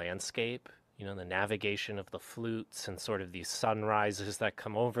very landscape, the navigation of the flutes and sort of these sunrises that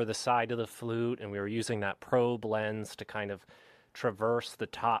come over the side of the flute. And we were using that probe lens to kind of traverse the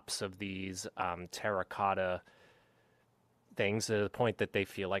tops of these terracotta things to the point that they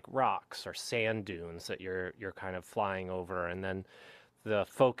feel like rocks or sand dunes that you're kind of flying over. And then the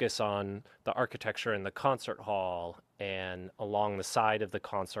focus on the architecture in the concert hall and along the side of the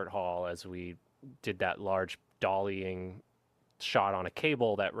concert hall as we did that large dollying shot on a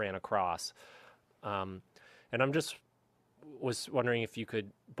cable that ran across. And I'm just was wondering if you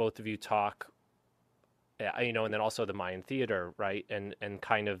could, both of you, talk, and then also the Mayan theater, right? And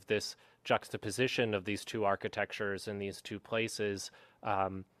kind of this juxtaposition of these two architectures in these two places,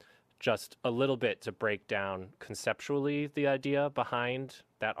 just a little bit to break down conceptually the idea behind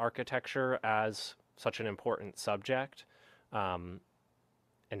that architecture as such an important subject, and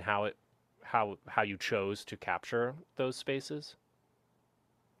how you chose to capture those spaces.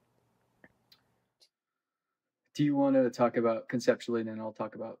 Do you want to talk about conceptually, and then I'll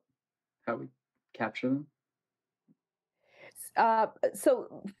talk about how we capture them?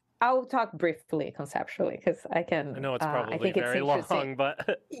 So I'll talk briefly conceptually because I can. I know it's I probably think it's very interesting. long,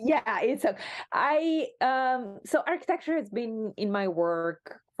 but Yeah, it's a. So architecture has been in my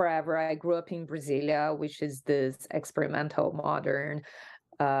work forever. I grew up in Brasilia, which is this experimental modern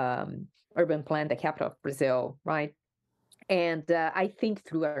urban plan, the capital of Brazil, right? And I think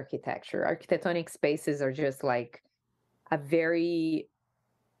through architecture. Architectonic spaces are just like a very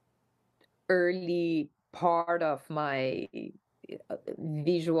early part of my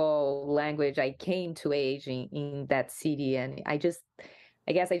visual language. I came to age in that city, and I guess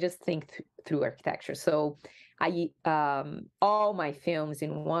I just think through architecture. So I all my films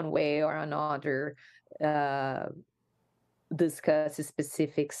in one way or another uh, discuss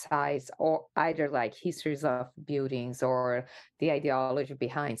specific sites, or either like histories of buildings or the ideology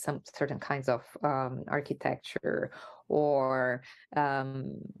behind some certain kinds of architecture, or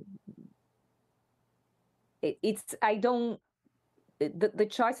um, it's I don't the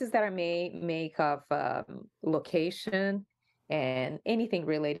choices that I may make of location and anything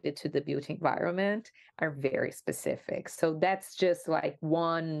related to the built environment are very specific. So that's just like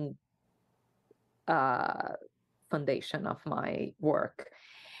one uh, foundation of my work.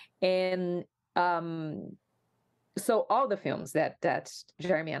 And so all the films that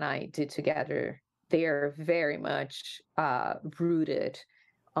Jeremy and I did together, they are very much rooted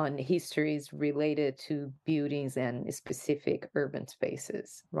on histories related to buildings and specific urban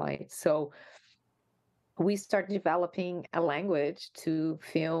spaces, right? So we start developing a language to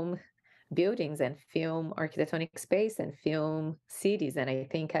film buildings and film architectonic space and film cities. And I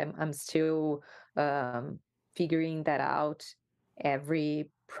think I'm still figuring that out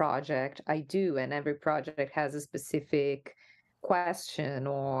every project I do, and every project has a specific question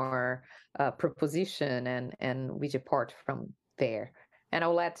or proposition, and we depart from there. And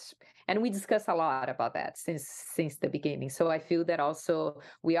and we discuss a lot about that since the beginning. So I feel that also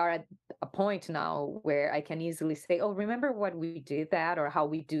we are at a point now where I can easily say, oh, remember what we did that, or how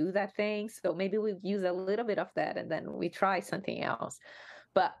we do that thing. So maybe we use a little bit of that and then we try something else.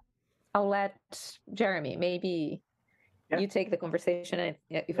 But I'll let Jeremy, maybe you take the conversation, and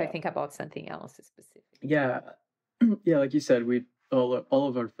if I think about something else specific. Yeah. Yeah, like you said, all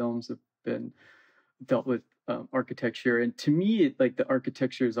of our films have been dealt with architecture, and to me, like the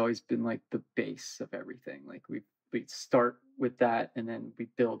architecture has always been like the base of everything. Like we start with that, and then we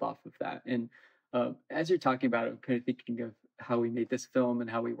build off of that. And as you're talking about it, I'm kind of thinking of how we made this film and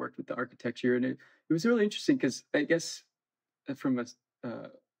how we worked with the architecture, and it was really interesting because I guess from as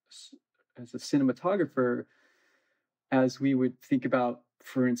a cinematographer, as we would think about,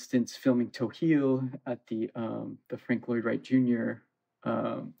 for instance, filming Tohil at the Frank Lloyd Wright Jr.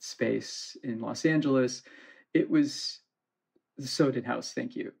 Space in Los Angeles, it was the Soden House.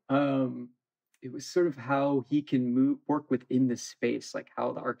 Thank you. It was sort of how he can work within the space, like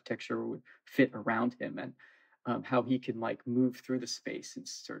how the architecture would fit around him, and how he can like move through the space and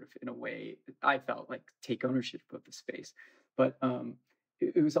sort of in a way I felt like take ownership of the space. But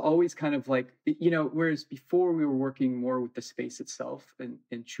it was always kind of like, whereas before we were working more with the space itself, and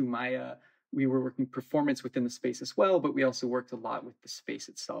in Chumaya, we were working performance within the space as well, but we also worked a lot with the space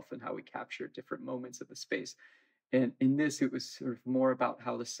itself and how we captured different moments of the space. And in this, it was sort of more about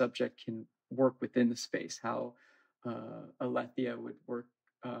how the subject can work within the space, how Alethea would work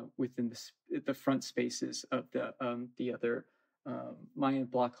within the front spaces of the other Mayan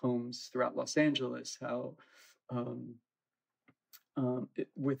block homes throughout Los Angeles, how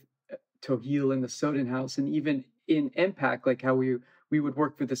with Tohil and the Soden House, and even in EMPAC, like how we would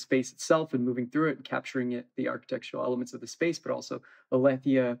work for the space itself and moving through it and capturing it, the architectural elements of the space, but also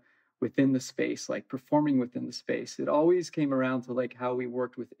Alethea within the space, like performing within the space. It always came around to like how we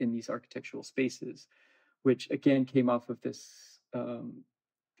worked within these architectural spaces, which again came off of this. A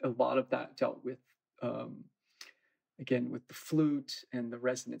lot of that dealt with again with the flute and the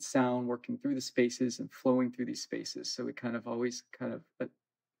resonant sound working through the spaces and flowing through these spaces. So we kind of always kind of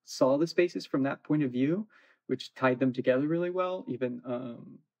saw the spaces from that point of view, which tied them together really well. Even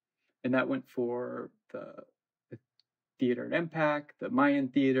and that went for the theater at EMPAC, the Mayan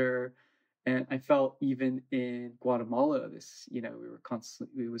theater, and I felt even in Guatemala, this we were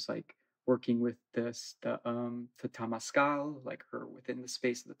constantly, it was like working with the Tamascal, like her within the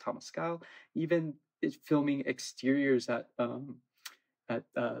space of the Tamascal, even filming exteriors at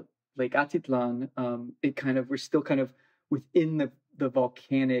Lake Atitlan. It kind of, we're still kind of within the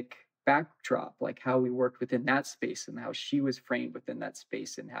volcanic backdrop, like how we worked within that space and how she was framed within that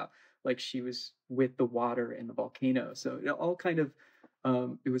space and how like she was with the water and the volcano. So it all kind of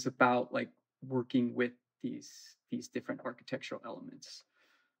it was about like working with these different architectural elements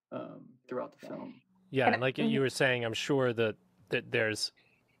throughout the film. Yeah, and like you were saying, I'm sure that there's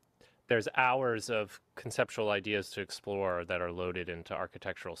hours of conceptual ideas to explore that are loaded into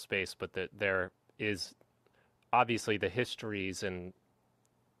architectural space, but that there is obviously the histories and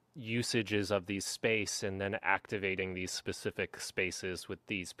usages of these space, and then activating these specific spaces with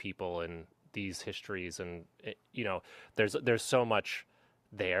these people and these histories, and there's so much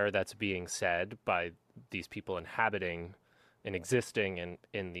there that's being said by these people inhabiting and existing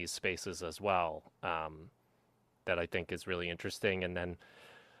in these spaces as well, that I think is really interesting, and then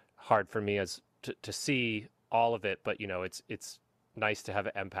hard for me as to see all of it, but it's nice to have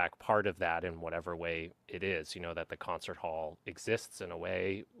an EMPAC part of that in whatever way it is, that the concert hall exists in a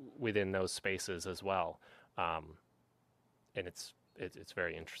way within those spaces as well. And it's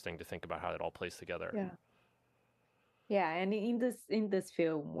very interesting to think about how it all plays together. Yeah. Yeah, and in this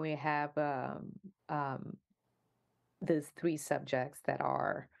film we have these three subjects that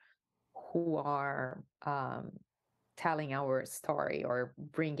are who are telling our story or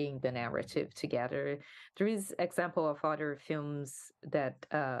bringing the narrative together. There is example of other films that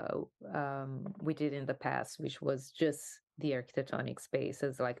we did in the past, which was just the architectonic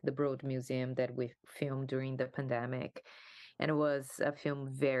spaces, like the Broad Museum that we filmed during the pandemic. And it was a film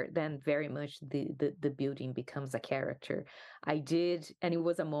very much the building becomes a character. And it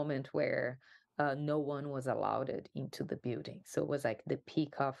was a moment where no one was allowed into the building. So it was like the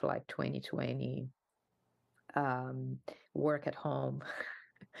peak of like 2020 work at home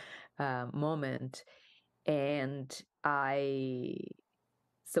moment. And I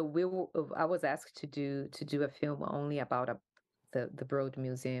was asked to do a film only about the Broad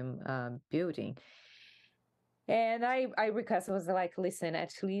Museum building. And I requested, was like, listen,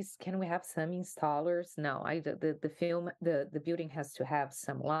 at least can we have some installers? No, the film, the building has to have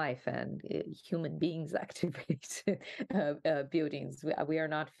some life, and human beings activate buildings. We are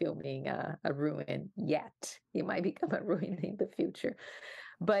not filming a ruin yet. It might become a ruin in the future.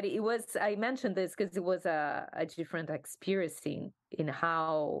 But I mentioned this because it was a different experience in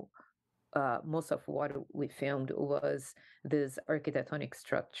how most of what we filmed was this architectonic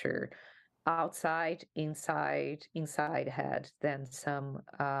structure. Outside, inside had then some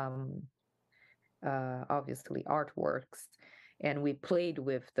obviously artworks, and we played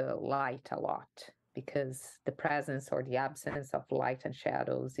with the light a lot because the presence or the absence of light and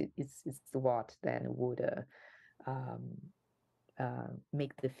shadows is what then would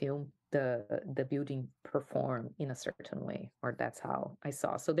make the building perform in a certain way, or that's how I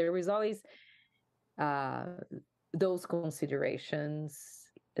saw. So there was always those considerations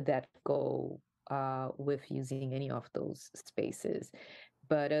that go with using any of those spaces.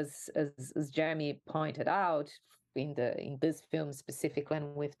 But as Jeremy pointed out, in this film specifically,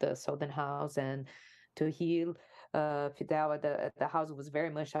 and with the Southern House and To Heal, Fidel at the house was very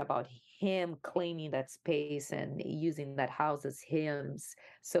much about him claiming that space and using that house as hymns.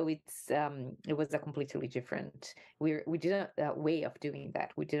 So it was a completely different. We didn't way of doing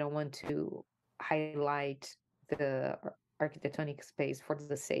that. We didn't want to highlight the architectonic space for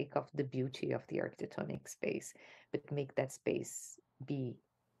the sake of the beauty of the architectonic space, but make that space be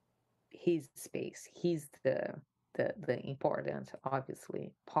his space. He's the important,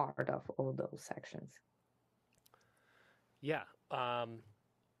 obviously, part of all those sections. Yeah.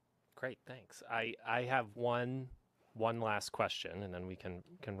 Great. Thanks. I have one last question, and then we can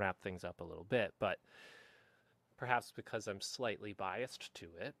wrap things up a little bit, but perhaps because I'm slightly biased to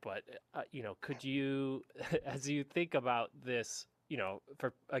it, but could you, as you think about this,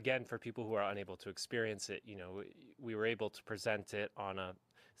 for people who are unable to experience it, we were able to present it on a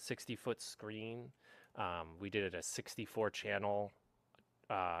 60-foot screen. We did it a 64-channel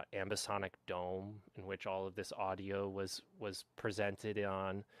ambisonic dome in which all of this audio was presented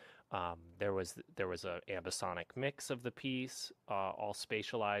on. There was a ambisonic mix of the piece, all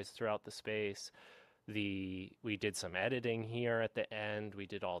spatialized throughout the space. We did some editing here at the end. We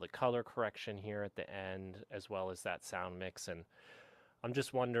did all the color correction here at the end, as well as that sound mix. And I'm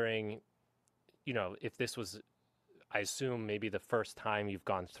just wondering, if this was, I assume, maybe the first time you've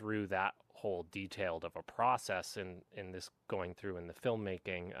gone through that whole detailed of a process in this going through in the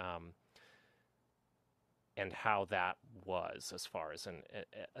filmmaking, and how that was as far as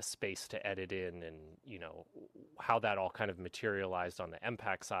a space to edit in, and how that all kind of materialized on the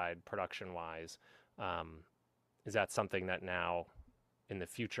EMPAC side production wise. Is that something that now in the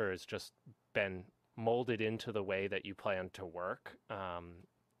future has just been molded into the way that you plan to work?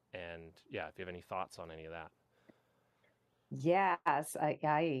 And yeah, if you have any thoughts on any of that. Yes,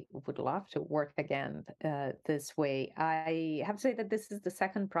 I would love to work again this way. I have to say that this is the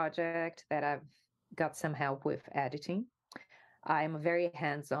second project that I've got some help with editing. I'm a very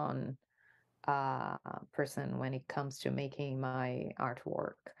hands-on person when it comes to making my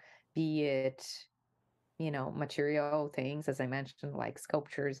artwork, be it, material things, as I mentioned, like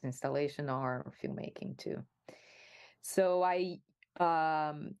sculptures, installation, or filmmaking too. So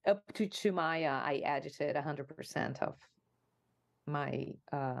up to Chumaya, I edited 100% of my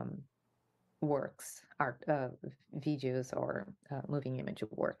works, art, videos, or moving image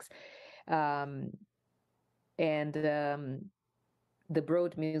works. And the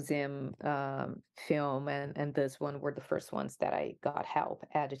Broad Museum film and this one were the first ones that I got help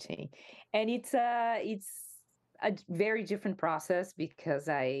editing. And it's a very different process because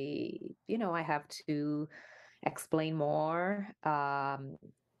I have to explain more.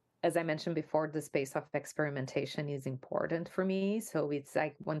 As I mentioned before, the space of experimentation is important for me. So it's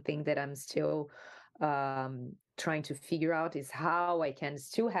like one thing that I'm still trying to figure out is how I can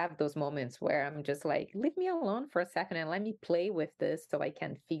still have those moments where I'm just like, leave me alone for a second and let me play with this so I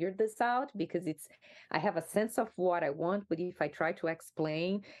can figure this out, because I have a sense of what I want, but if I try to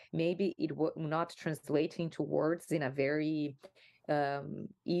explain, maybe it will not translate into words in a very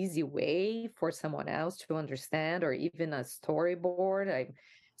easy way for someone else to understand, or even a storyboard.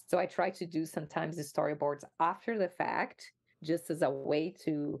 So I try to do sometimes the storyboards after the fact, just as a way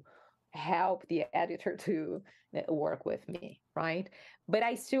to help the editor to work with me, right? But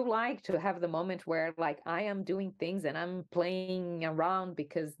I still like to have the moment where like I am doing things and I'm playing around,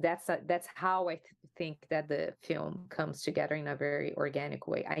 because that's how I think that the film comes together in a very organic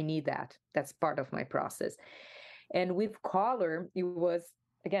way. I need that. That's part of my process. And with color, it was,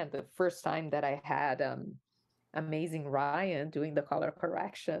 again, the first time that I had amazing Ryan doing the color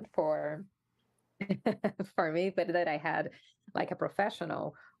correction for for me, but that I had like a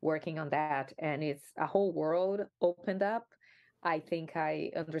professional working on that, and it's a whole world opened up. I think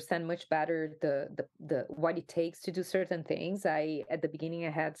I understand much better the what it takes to do certain things. At the beginning I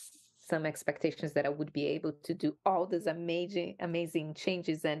had some expectations that I would be able to do all these amazing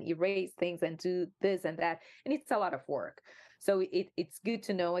changes and erase things and do this and that, and it's a lot of work. So it's good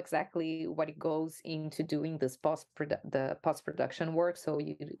to know exactly what it goes into doing this post-production work, so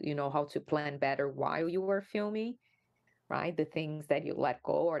you know how to plan better while you were filming, right? The things that you let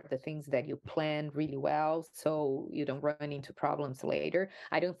go or the things that you plan really well, so you don't run into problems later.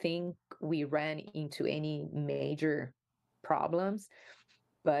 I don't think we ran into any major problems,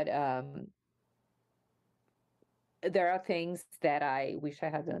 but there are things that I wish I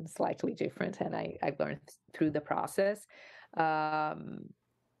had done slightly different, and I've learned through the process.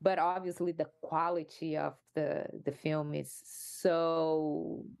 But obviously the quality of the film is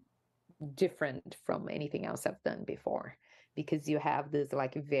so different from anything else I've done before, because you have this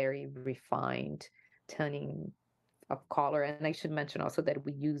like very refined toning of color. And I should mention also that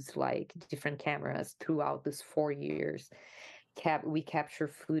we use like different cameras throughout this 4 years. We capture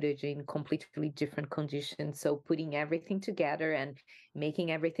footage in completely different conditions, so putting everything together and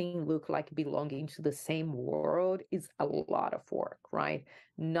making everything look like belonging to the same world is a lot of work, right?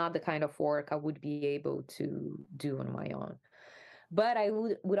 Not the kind of work I would be able to do on my own. But I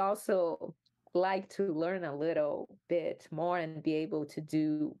would also like to learn a little bit more and be able to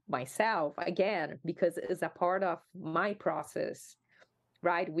do myself again, because it's a part of my process,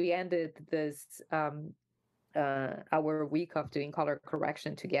 right? We ended this our week of doing color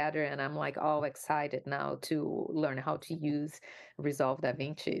correction together, and I'm like all excited now to learn how to use Resolve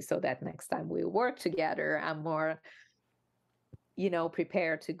DaVinci, so that next time we work together, I'm more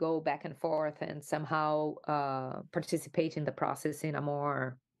prepared to go back and forth and somehow participate in the process in a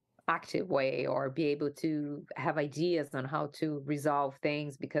more active way, or be able to have ideas on how to resolve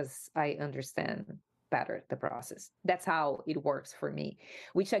things because I understand better the process. That's how it works for me,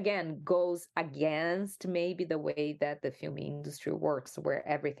 which again goes against maybe the way that the film industry works, where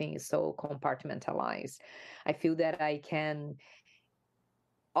everything is so compartmentalized. I feel that I can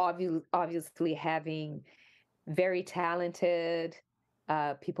obviously having very talented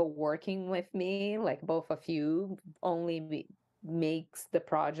people working with me, like both of you, only makes the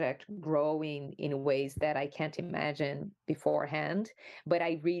project grow in ways that I can't imagine beforehand. But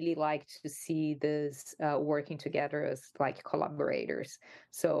I really like to see this working together as like collaborators.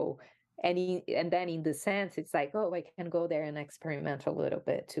 So and then in the sense, it's like, oh, I can go there and experiment a little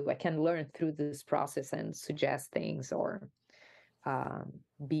bit too. I can learn through this process and suggest things, or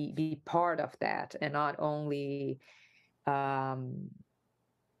be part of that, and not only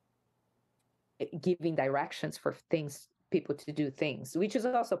giving directions for people to do things, which is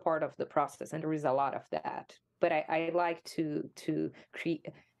also part of the process, and there is a lot of that. But I like to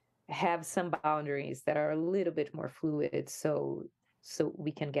have some boundaries that are a little bit more fluid, so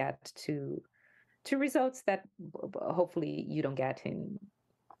we can get to to results that hopefully you don't get in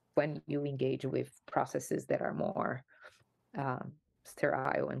when you engage with processes that are more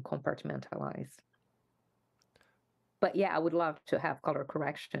sterile and compartmentalized. But yeah, I would love to have color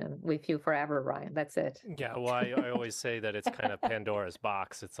correction with you forever, Ryan. That's it. Yeah, well, I always say that it's kind of Pandora's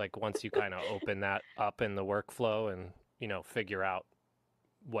box. It's like once you kind of open that up in the workflow and, figure out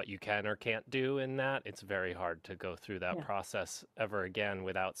what you can or can't do in that, it's very hard to go through that process ever again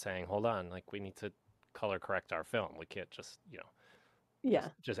without saying, hold on, like we need to color correct our film. We can't just,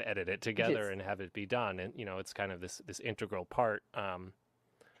 just edit it together and have it be done. And, it's kind of this integral part.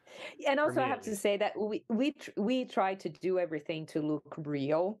 And also I have to say that we try to do everything to look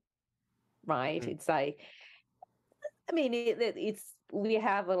real, right? It's like, I mean, it's we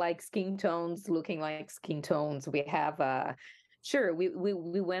have like skin tones looking like skin tones. We have sure, we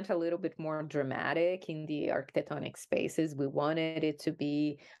went a little bit more dramatic in the architectonic spaces. We wanted it to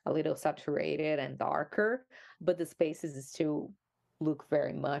be a little saturated and darker, but the spaces still look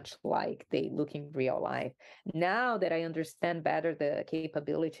very much like they look in real life. Now that I understand better the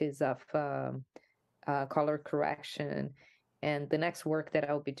capabilities of color correction, and the next work that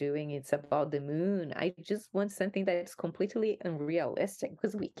I'll be doing, it's about the moon. I just want something that's completely unrealistic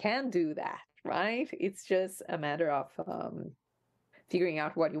because we can do that, right? It's just a matter of figuring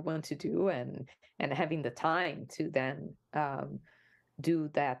out what you want to do and having the time to then do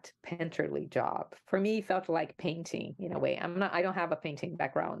that painterly job. For me, it felt like painting in a way. I don't have a painting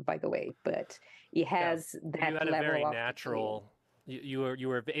background, by the way, but it has that you had level a very of natural. You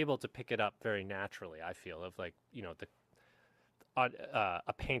were able to pick it up very naturally. I feel of like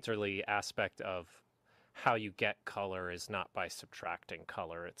a painterly aspect of how you get color is not by subtracting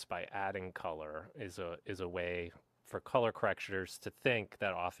color; it's by adding color. Is a way for color correctors to think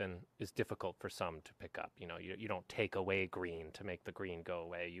that often is difficult for some to pick up. You don't take away green to make the green go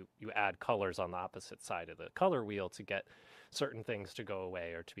away. You add colors on the opposite side of the color wheel to get certain things to go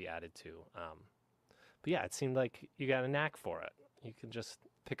away or to be added to. But yeah, it seemed like you got a knack for it. You can just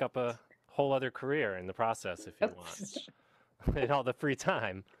pick up a whole other career in the process if you want. In all the free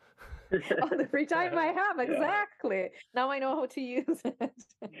time. All the free time I have, exactly. Now I know how to use it.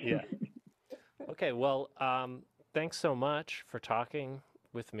 Yeah. Okay, well, thanks so much for talking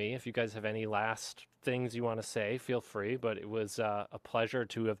with me. If you guys have any last things you want to say, feel free. But it was a pleasure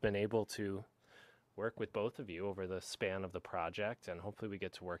to have been able to work with both of you over the span of the project, and hopefully we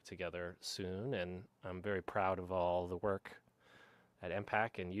get to work together soon. And I'm very proud of all the work at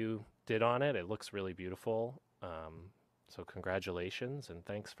EMPAC and you did on it. It looks really beautiful. So congratulations and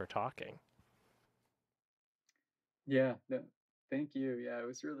thanks for talking. Yeah, no, thank you. Yeah, it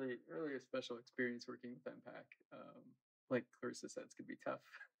was really a special experience working with EMPAC. Like Clarissa said, it's gonna be tough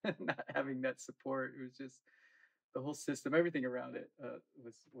not having that support. It was just the whole system, everything around it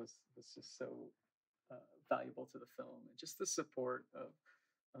was just so valuable to the film, and just the support of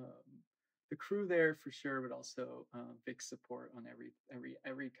the crew there for sure, but also Vic's support on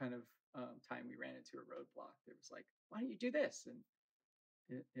every kind of time we ran into a roadblock. There was like, why don't you do this?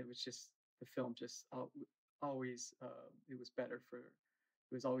 And it was just the film just always it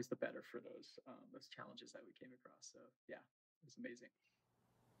was always the better for those challenges that we came across. So yeah, it was amazing.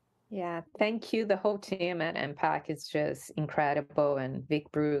 Yeah, thank you. The whole team at EMPAC is just incredible, and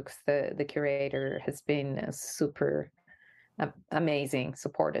Vic Brooks, the curator, has been a super amazing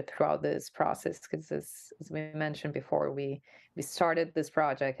supported throughout this process, because as we mentioned before, we started this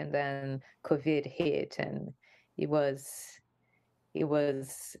project and then COVID hit, and it was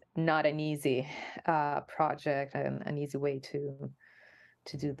not an easy project and an easy way to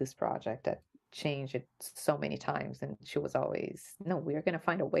do this project. That changed it so many times, and she was always, no, we're going to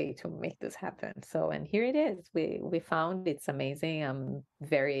find a way to make this happen. So, and here it is. We found it's amazing. I'm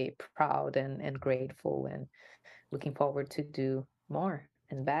very proud and grateful, and looking forward to do more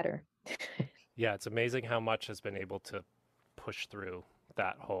and better. Yeah, it's amazing how much has been able to push through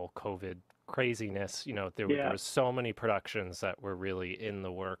that whole COVID craziness. There were so many productions that were really in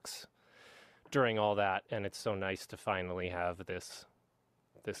the works during all that, and it's so nice to finally have this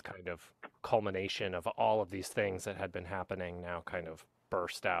kind of culmination of all of these things that had been happening now kind of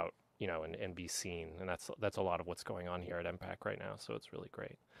burst out, and be seen. And that's a lot of what's going on here at EMPAC right now. So it's really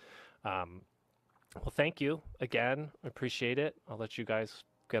great. Well, thank you again. I appreciate it. I'll let you guys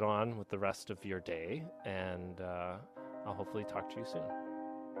get on with the rest of your day, and I'll hopefully talk to you soon.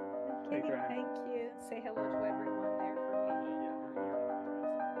 Okay, thank you. Say hello to everyone there for me.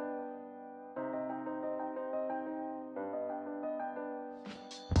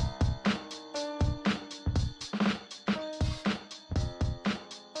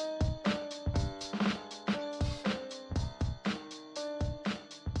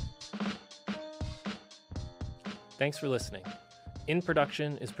 Thanks for listening. In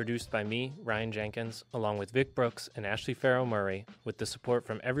Production is produced by me, Ryan Jenkins, along with Vic Brooks and Ashley Farrow Murray, with the support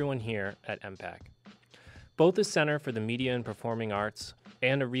from everyone here at EMPAC. Both a Center for the Media and Performing Arts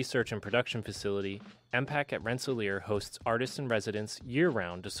and a research and production facility, EMPAC at Rensselaer hosts artists and residents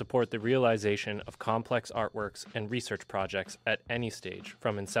year-round to support the realization of complex artworks and research projects at any stage,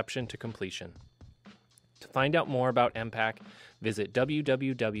 from inception to completion. To find out more about EMPAC, visit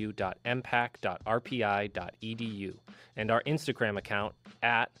www.empac.rpi.edu and our Instagram account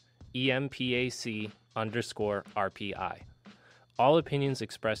at EMPAC_RPI. All opinions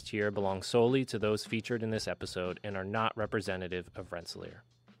expressed here belong solely to those featured in this episode and are not representative of Rensselaer.